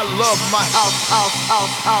 I love my house.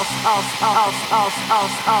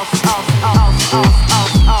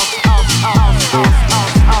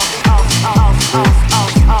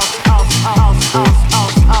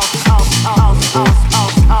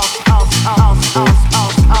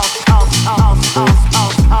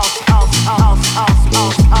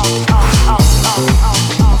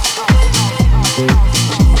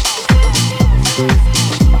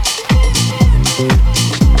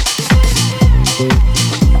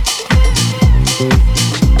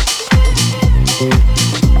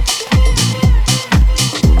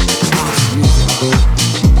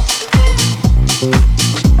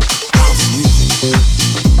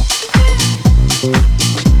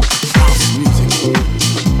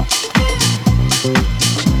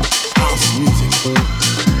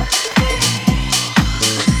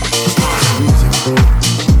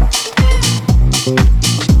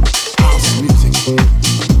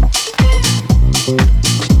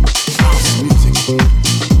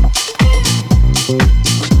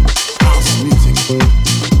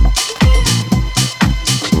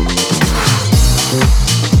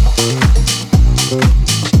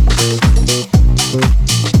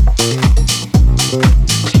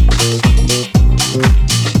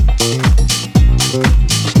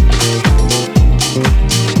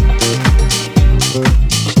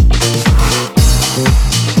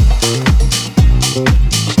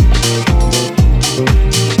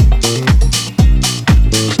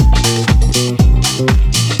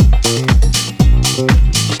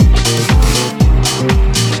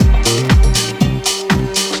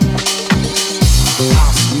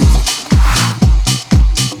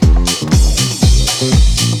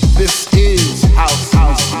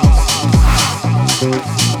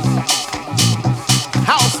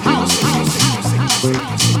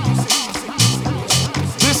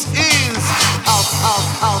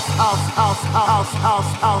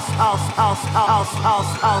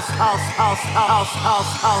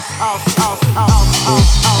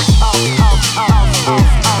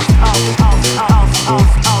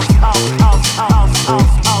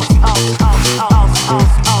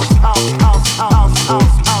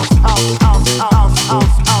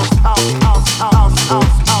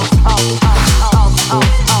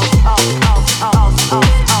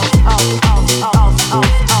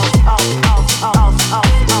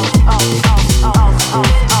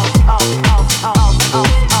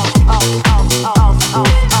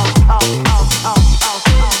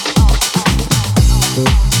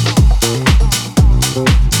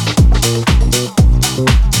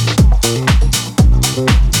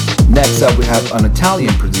 Next up, we have an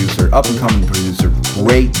Italian producer, up-and-coming producer,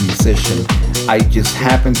 great musician. I just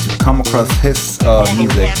happened to come across his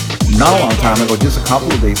music not a long time ago, just a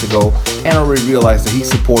couple of days ago, and I already realized that he's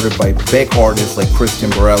supported by big artists like Christian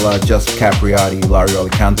Barella, Just Capriati, Lario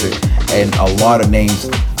Alicante, and a lot of names,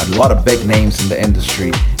 a lot of big names in the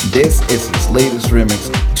industry. This is his latest remix,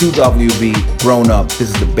 2WB, Grown Up. This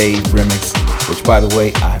is the Babe remix, which, by the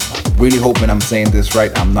way, I'm really hoping I'm saying this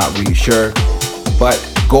right. I'm not really sure, but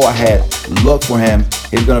go ahead, look for him.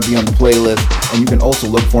 He's gonna be on the playlist, and you can also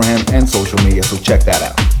look for him on social media, so check that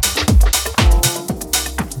out.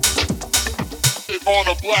 On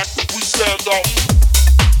a black, we stand up.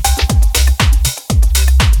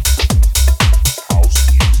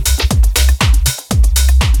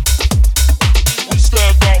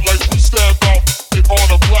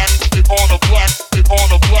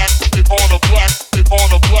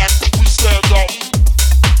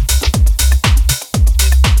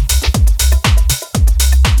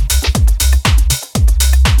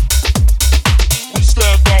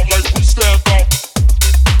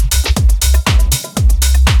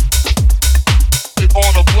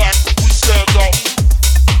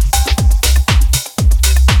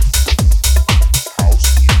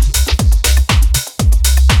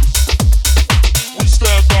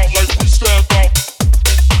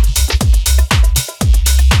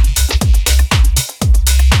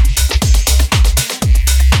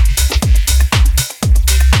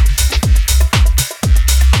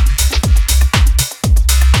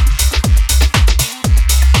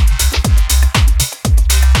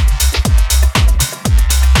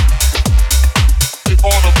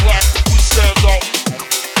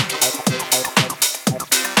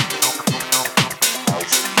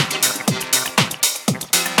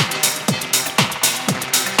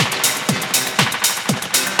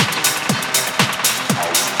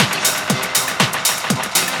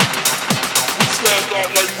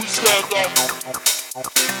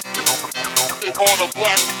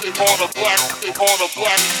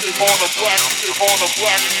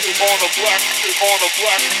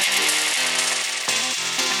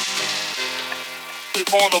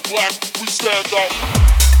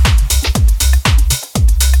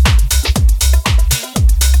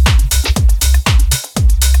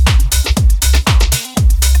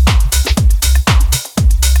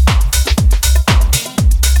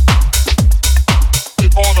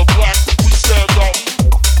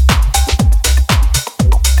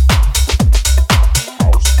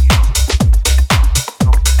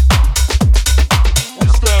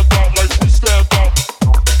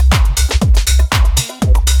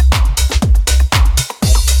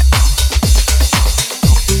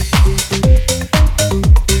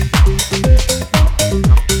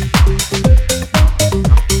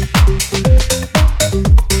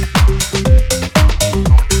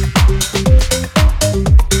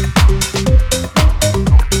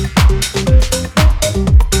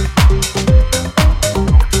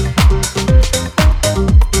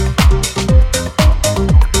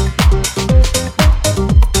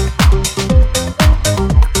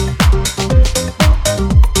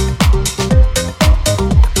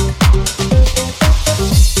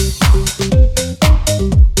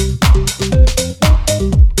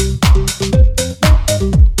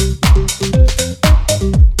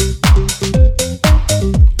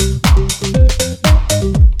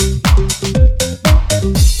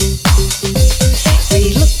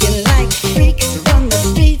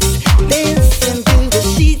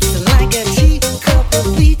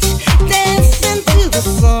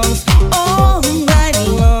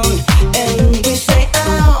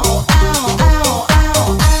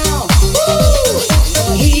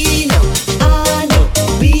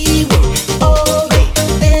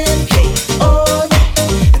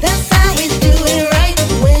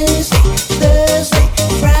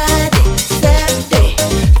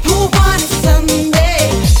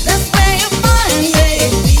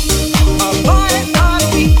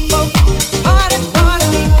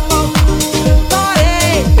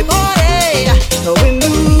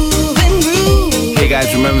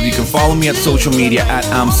 Follow me at social media at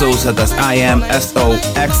Amsosa, that's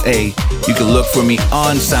IMSOXA. You can look for me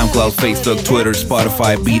on SoundCloud, Facebook, Twitter,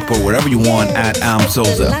 Spotify, Beatport, wherever you want at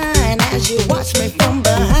Amsosa. As you watch me from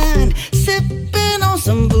behind, sipping on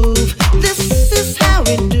some booze. This is how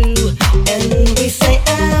we do, and we say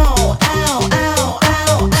ow, ow, ow,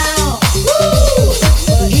 ow, ow.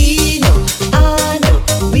 Woo! He know, I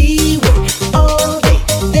know, we work all day,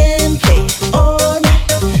 then play all night.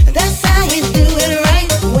 That's how we do it right.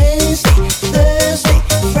 Wednesday, Thursday,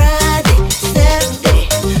 Friday, Saturday,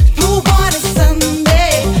 pool party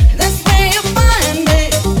Sunday. That's where you find me.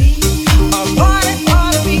 Party,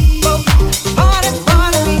 party people, party,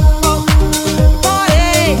 party people.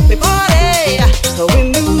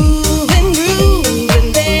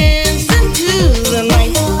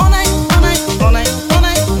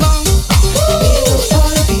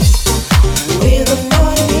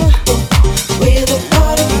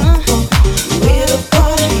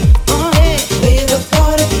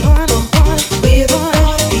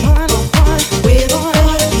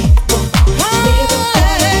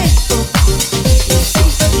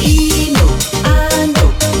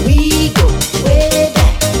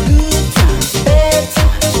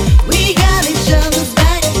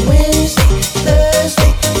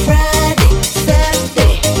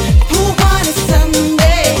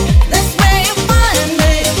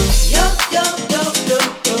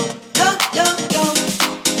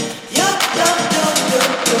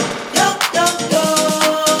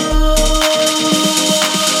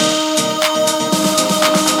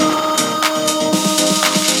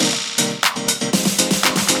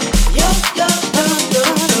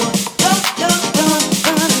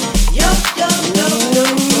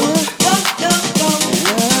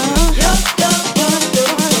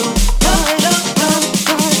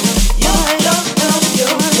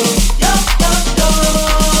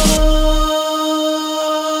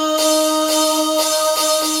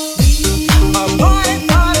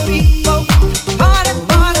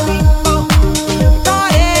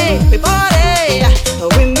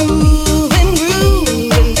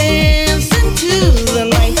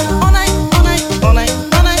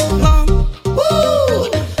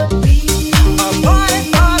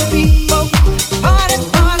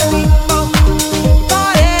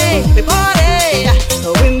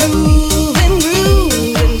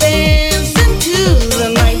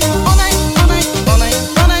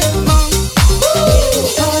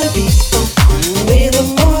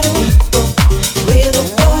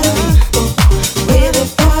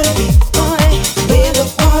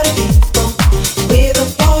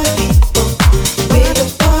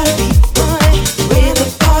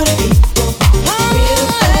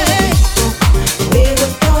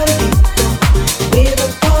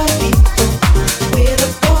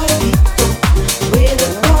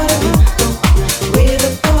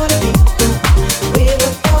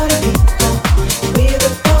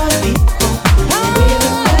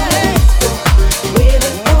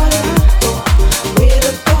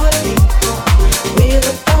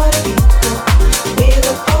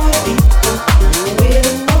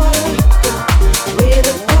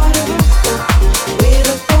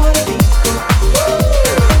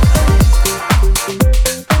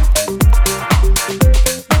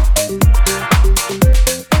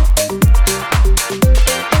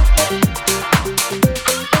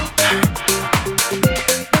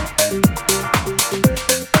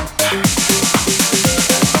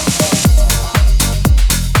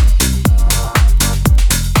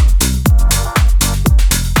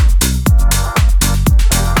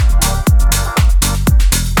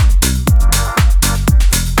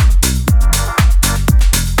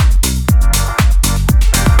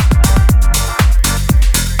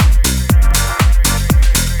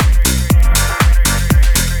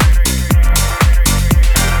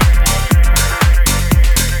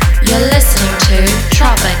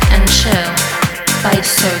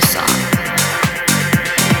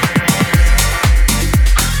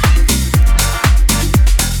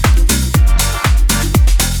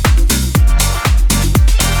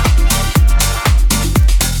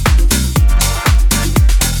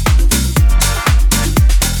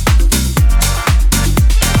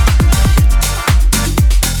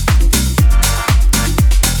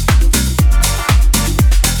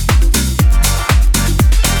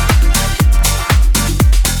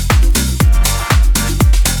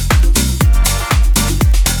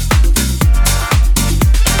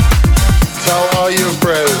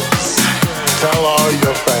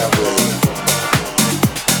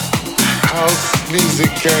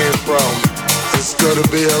 gonna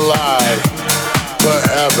be alive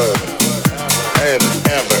forever and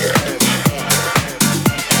ever.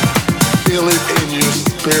 Feel it in your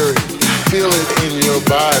spirit, feel it in your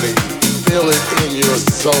body, feel it in your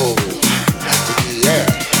soul. Yeah,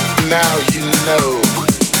 now you know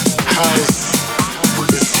house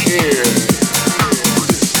is here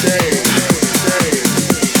to stay.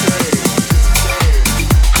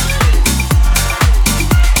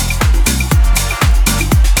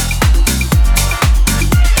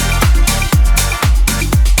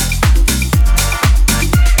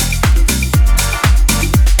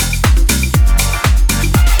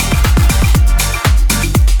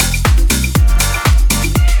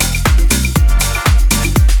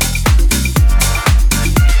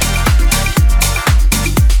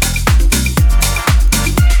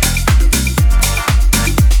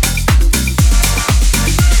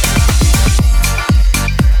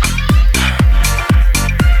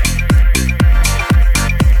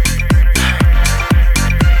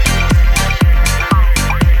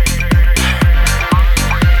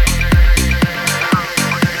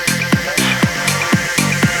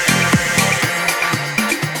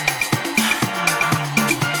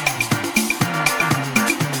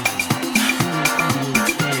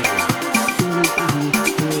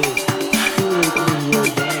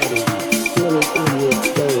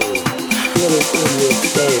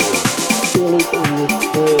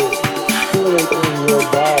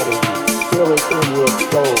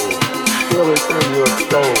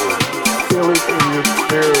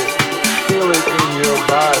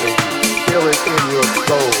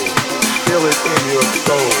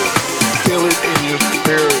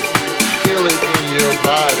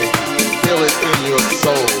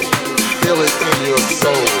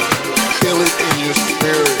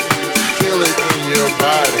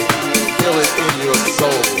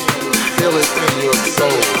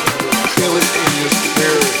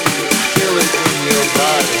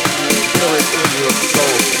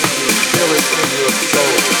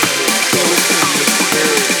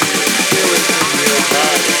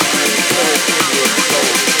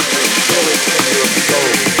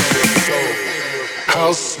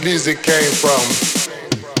 House music came from.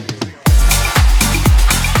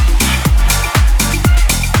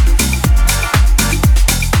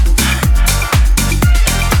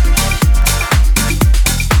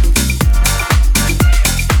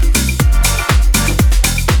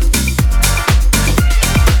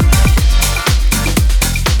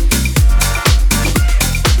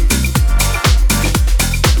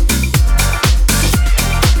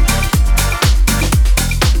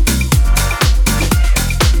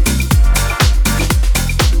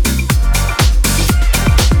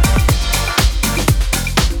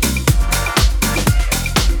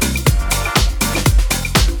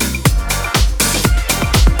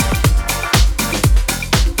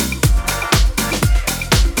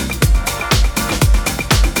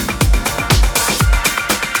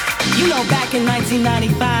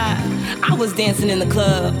 Dancing in the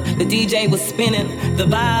club, the DJ was spinning, the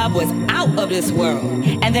vibe was out of this world.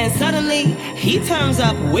 And then suddenly, he turns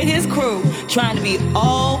up with his crew, trying to be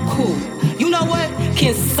all cool. You know what?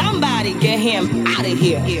 Can somebody get him out of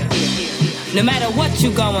here? No matter what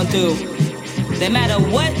you going through, no matter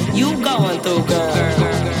what you going through, girl.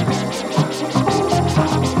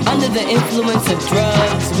 Under the influence of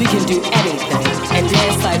drugs, we can do anything and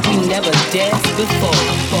dance like we never danced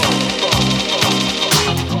before.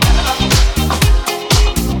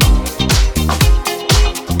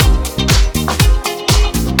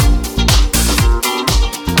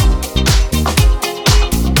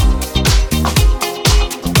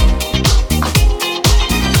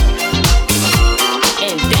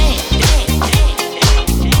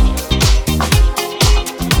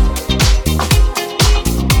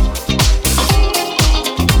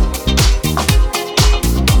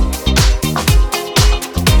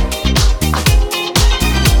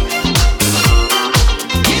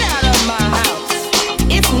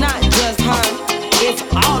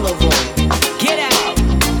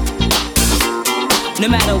 No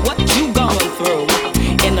matter what you going through,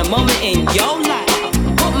 in the moment in your life,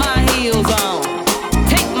 put my heels on,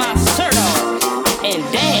 take my shirt off, and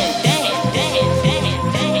dance, dance, dance, dance,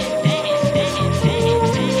 dance, dance, dance,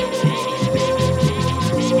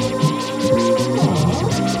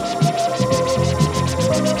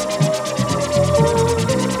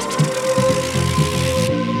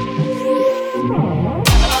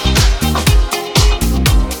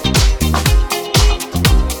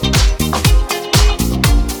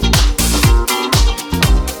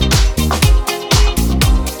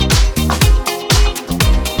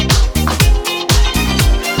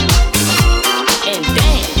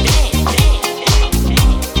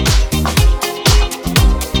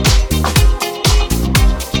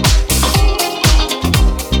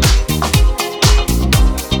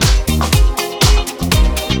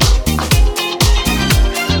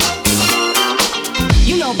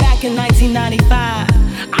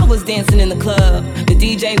 the club, the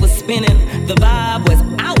DJ was spinning, the vibe was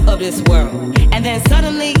out of this world. And then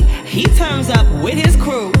suddenly, he turns up with his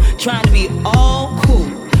crew, trying to be all cool.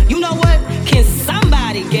 You know what? Can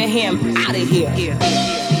somebody get him out of here?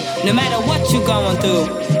 No matter what you going through,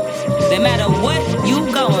 no matter what you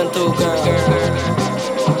going through, girl.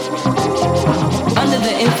 Under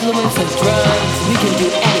the influence of drugs, we can do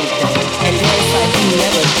anything and dance like we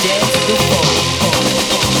never danced before.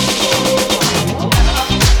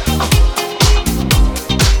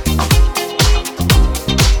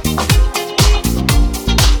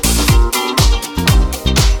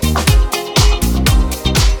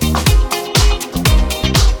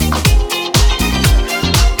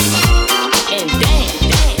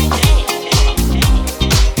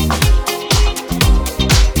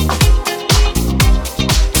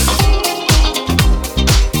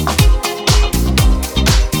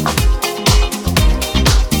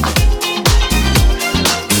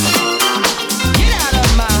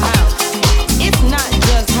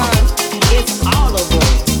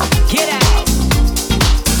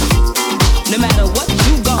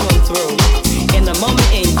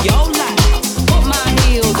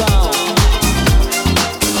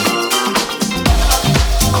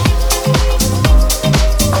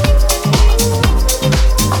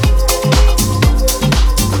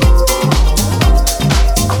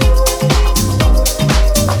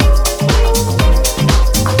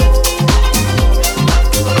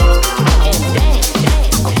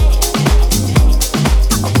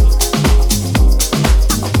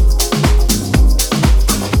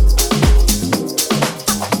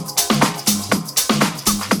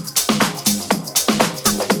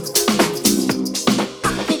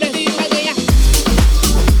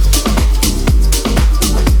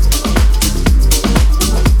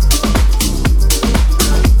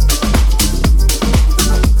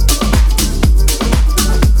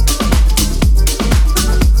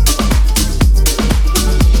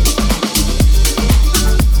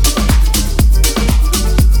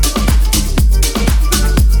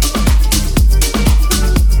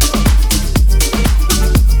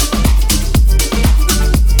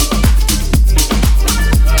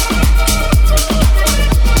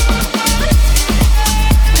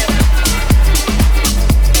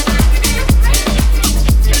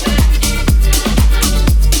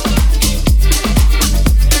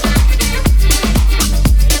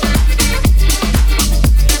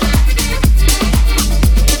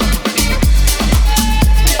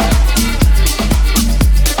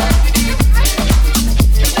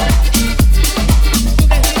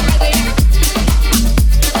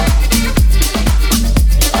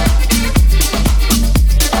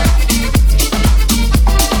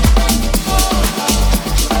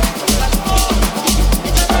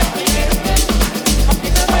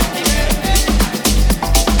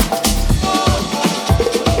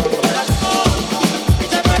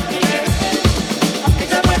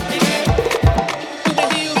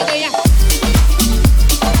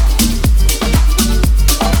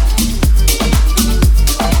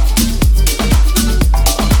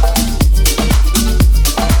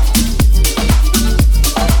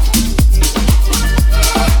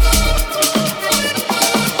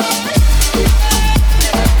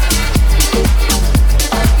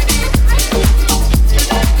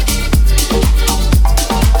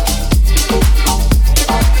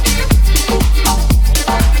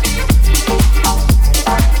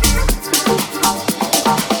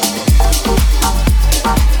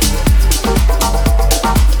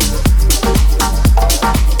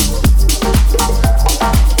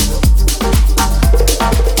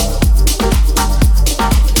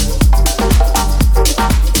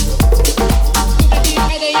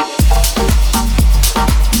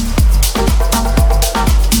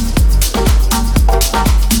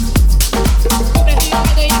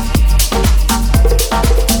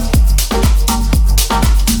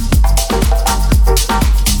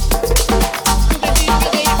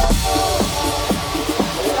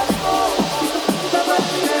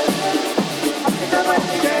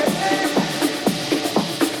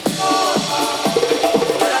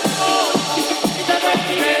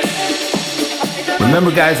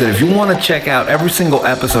 Remember, guys, that if you want to check out every single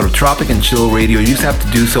episode of Tropic and Chill Radio, you just have to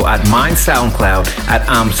do so at my SoundCloud at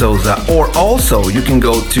Soza, or also you can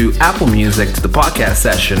go to Apple Music to the podcast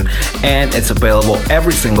session, and it's available.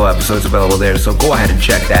 Every single episode is available there, so go ahead and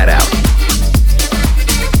check that out.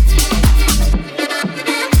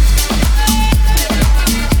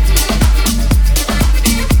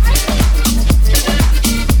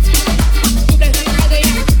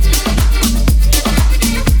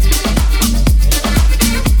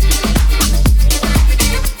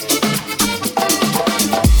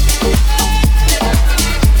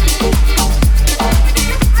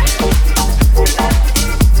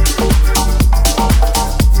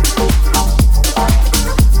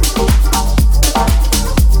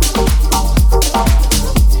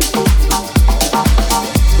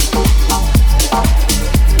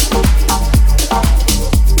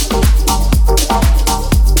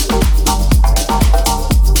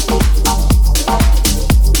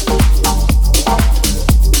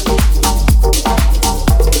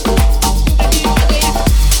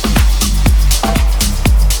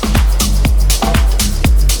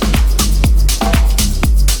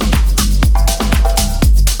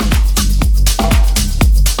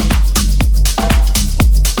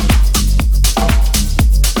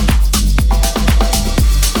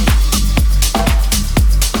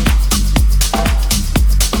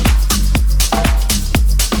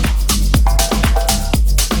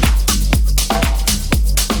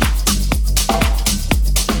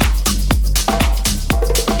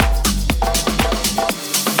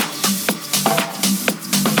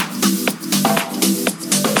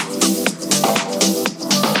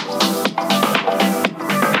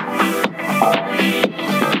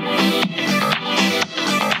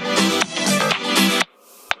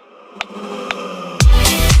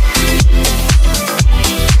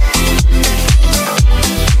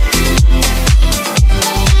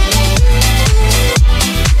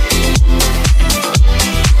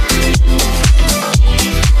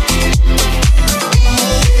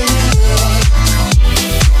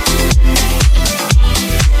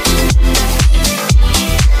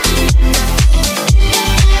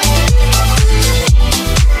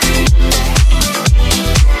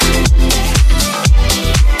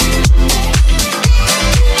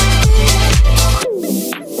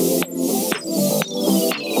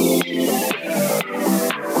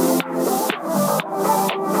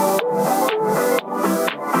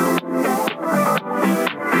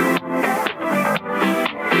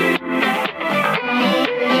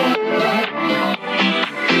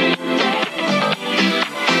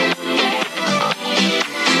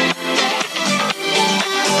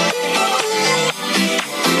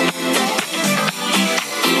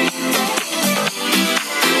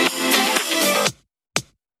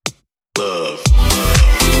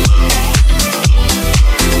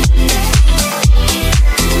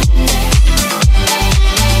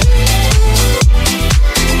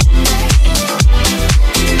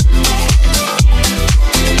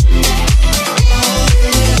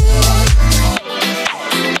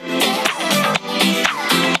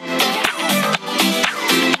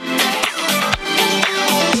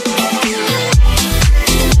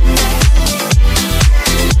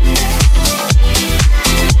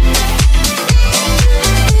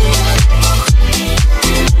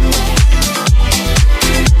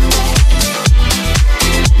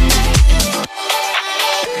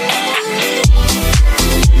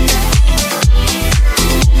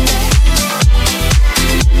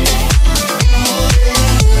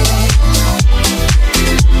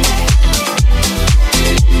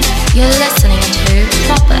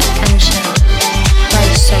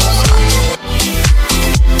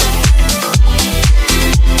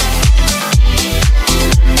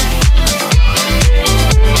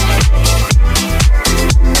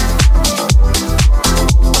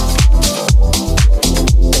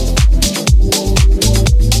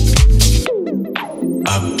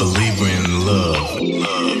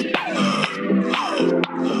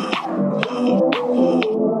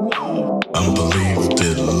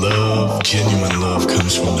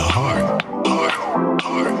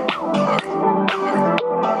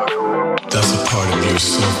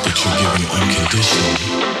 that you're giving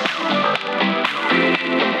unconditionally.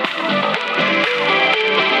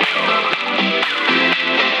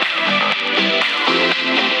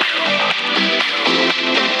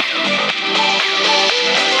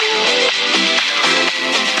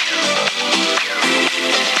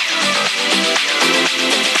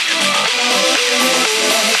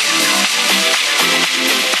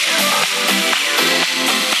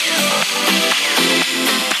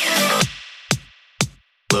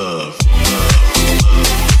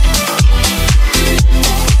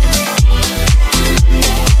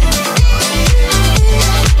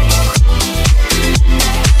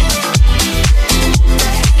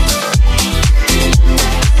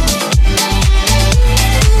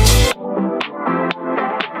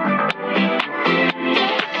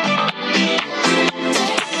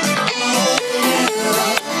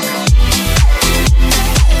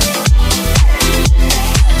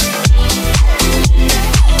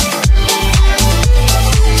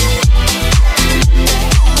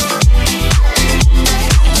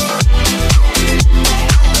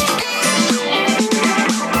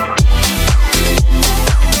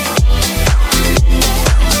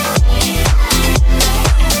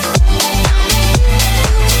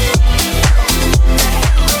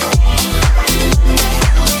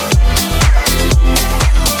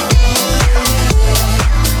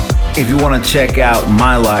 If you want to check out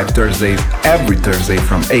my live Thursdays, every Thursday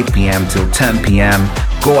from 8 p.m. till 10 p.m.,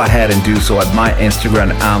 go ahead and do so at my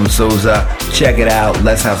Instagram, I'm Souza. Check it out.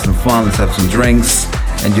 Let's have some fun. Let's have some drinks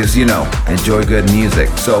and just, enjoy good music.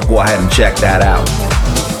 So go ahead and check that out.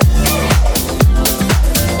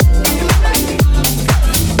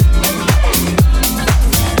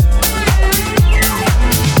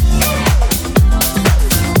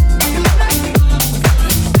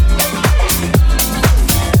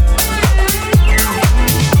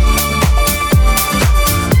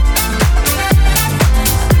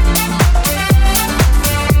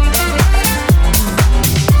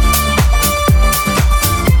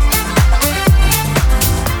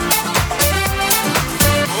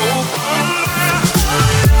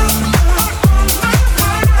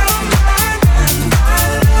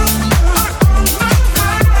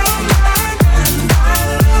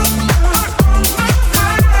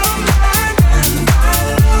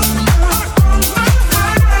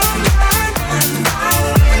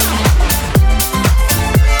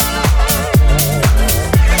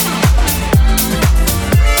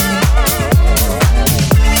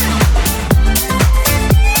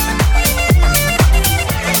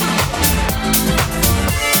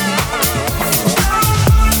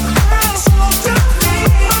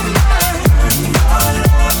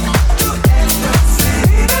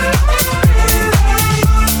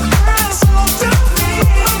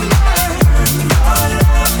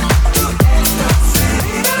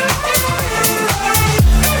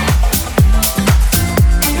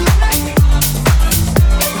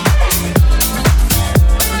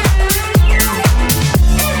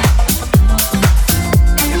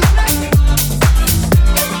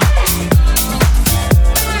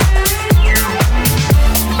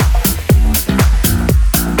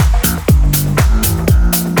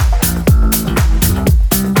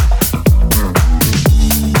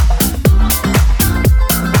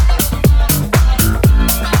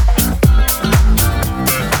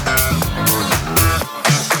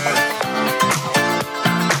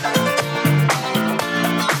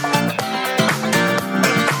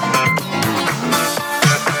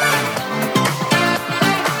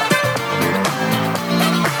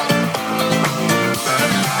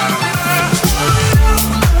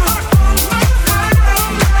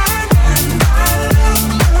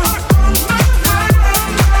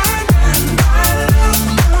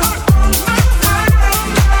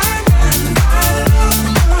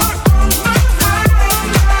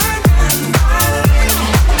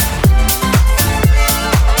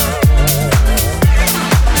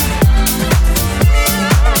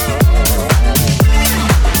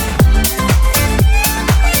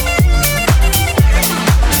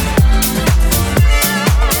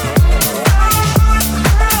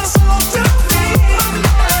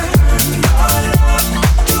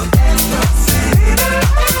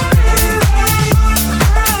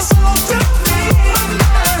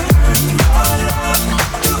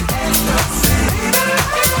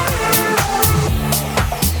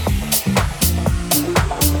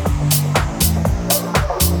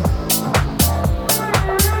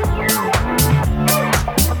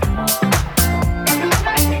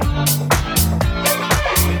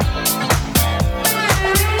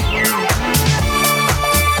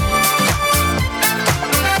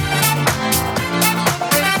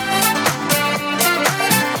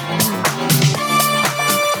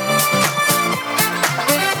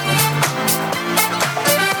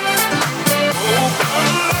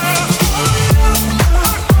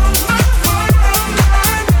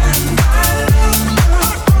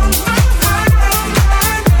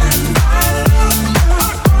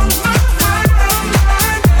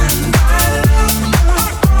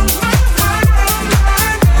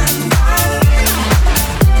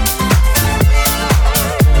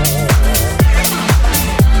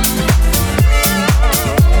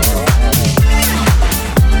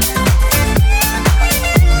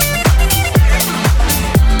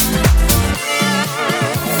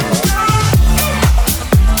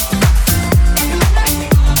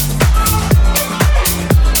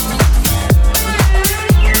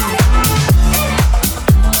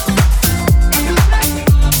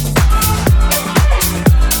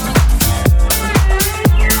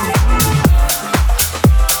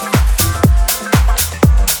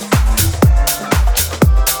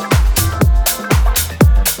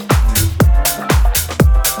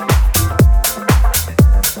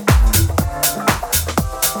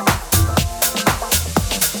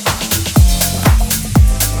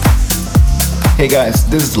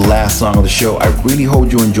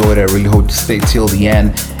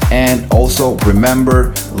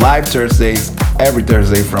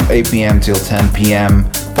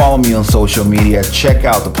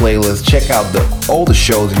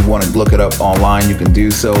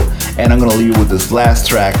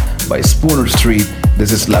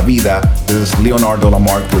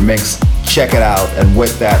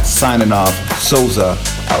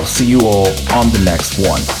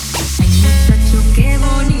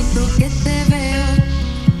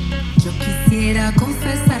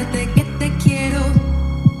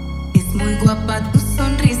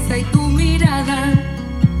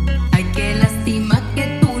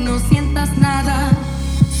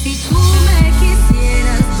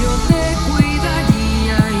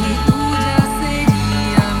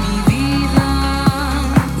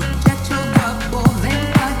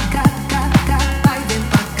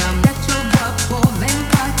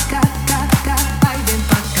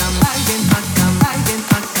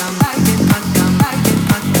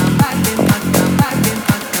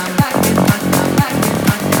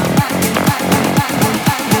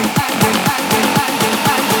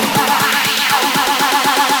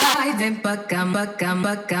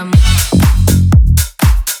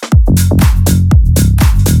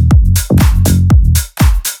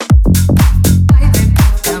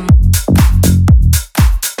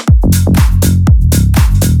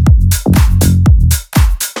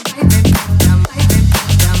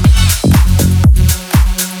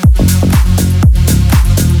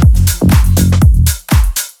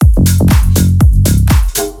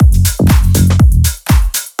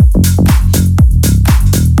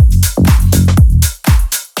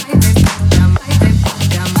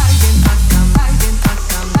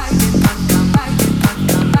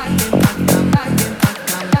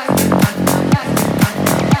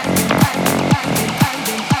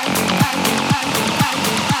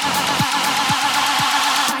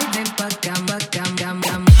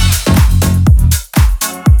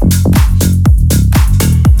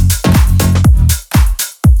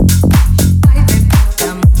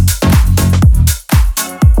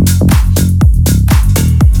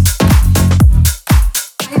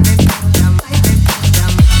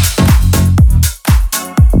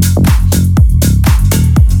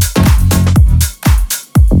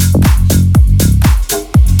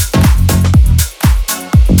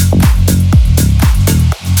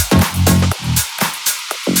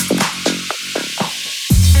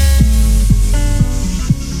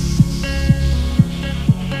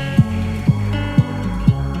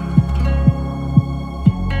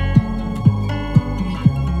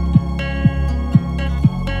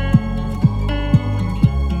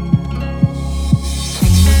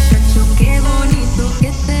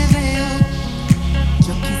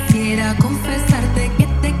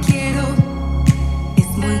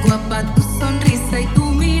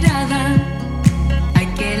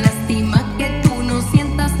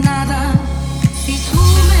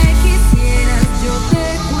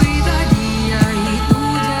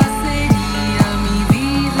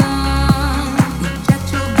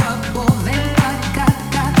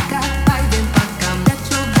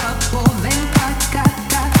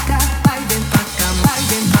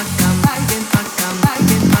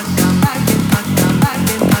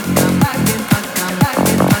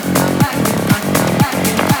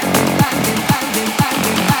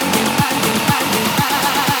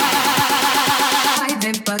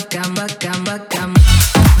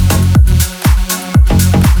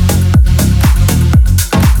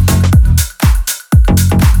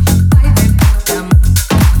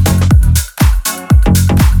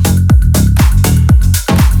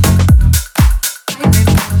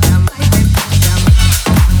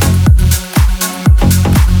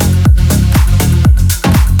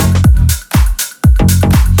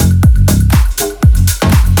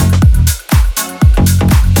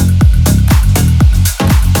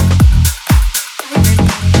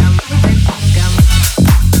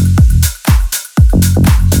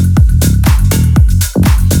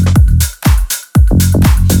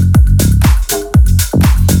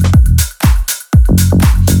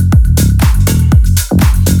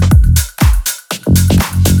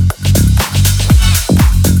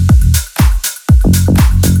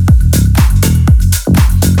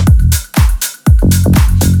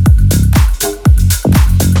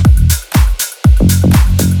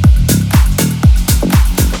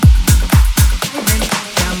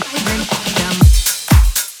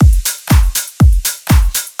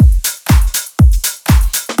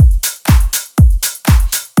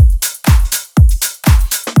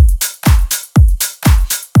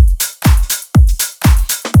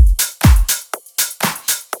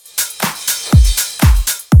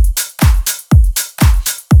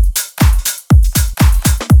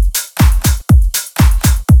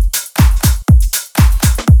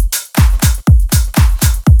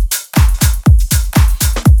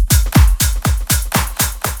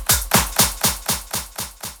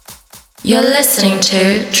 You're listening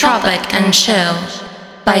to Tropic and Chill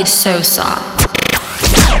by Sosa.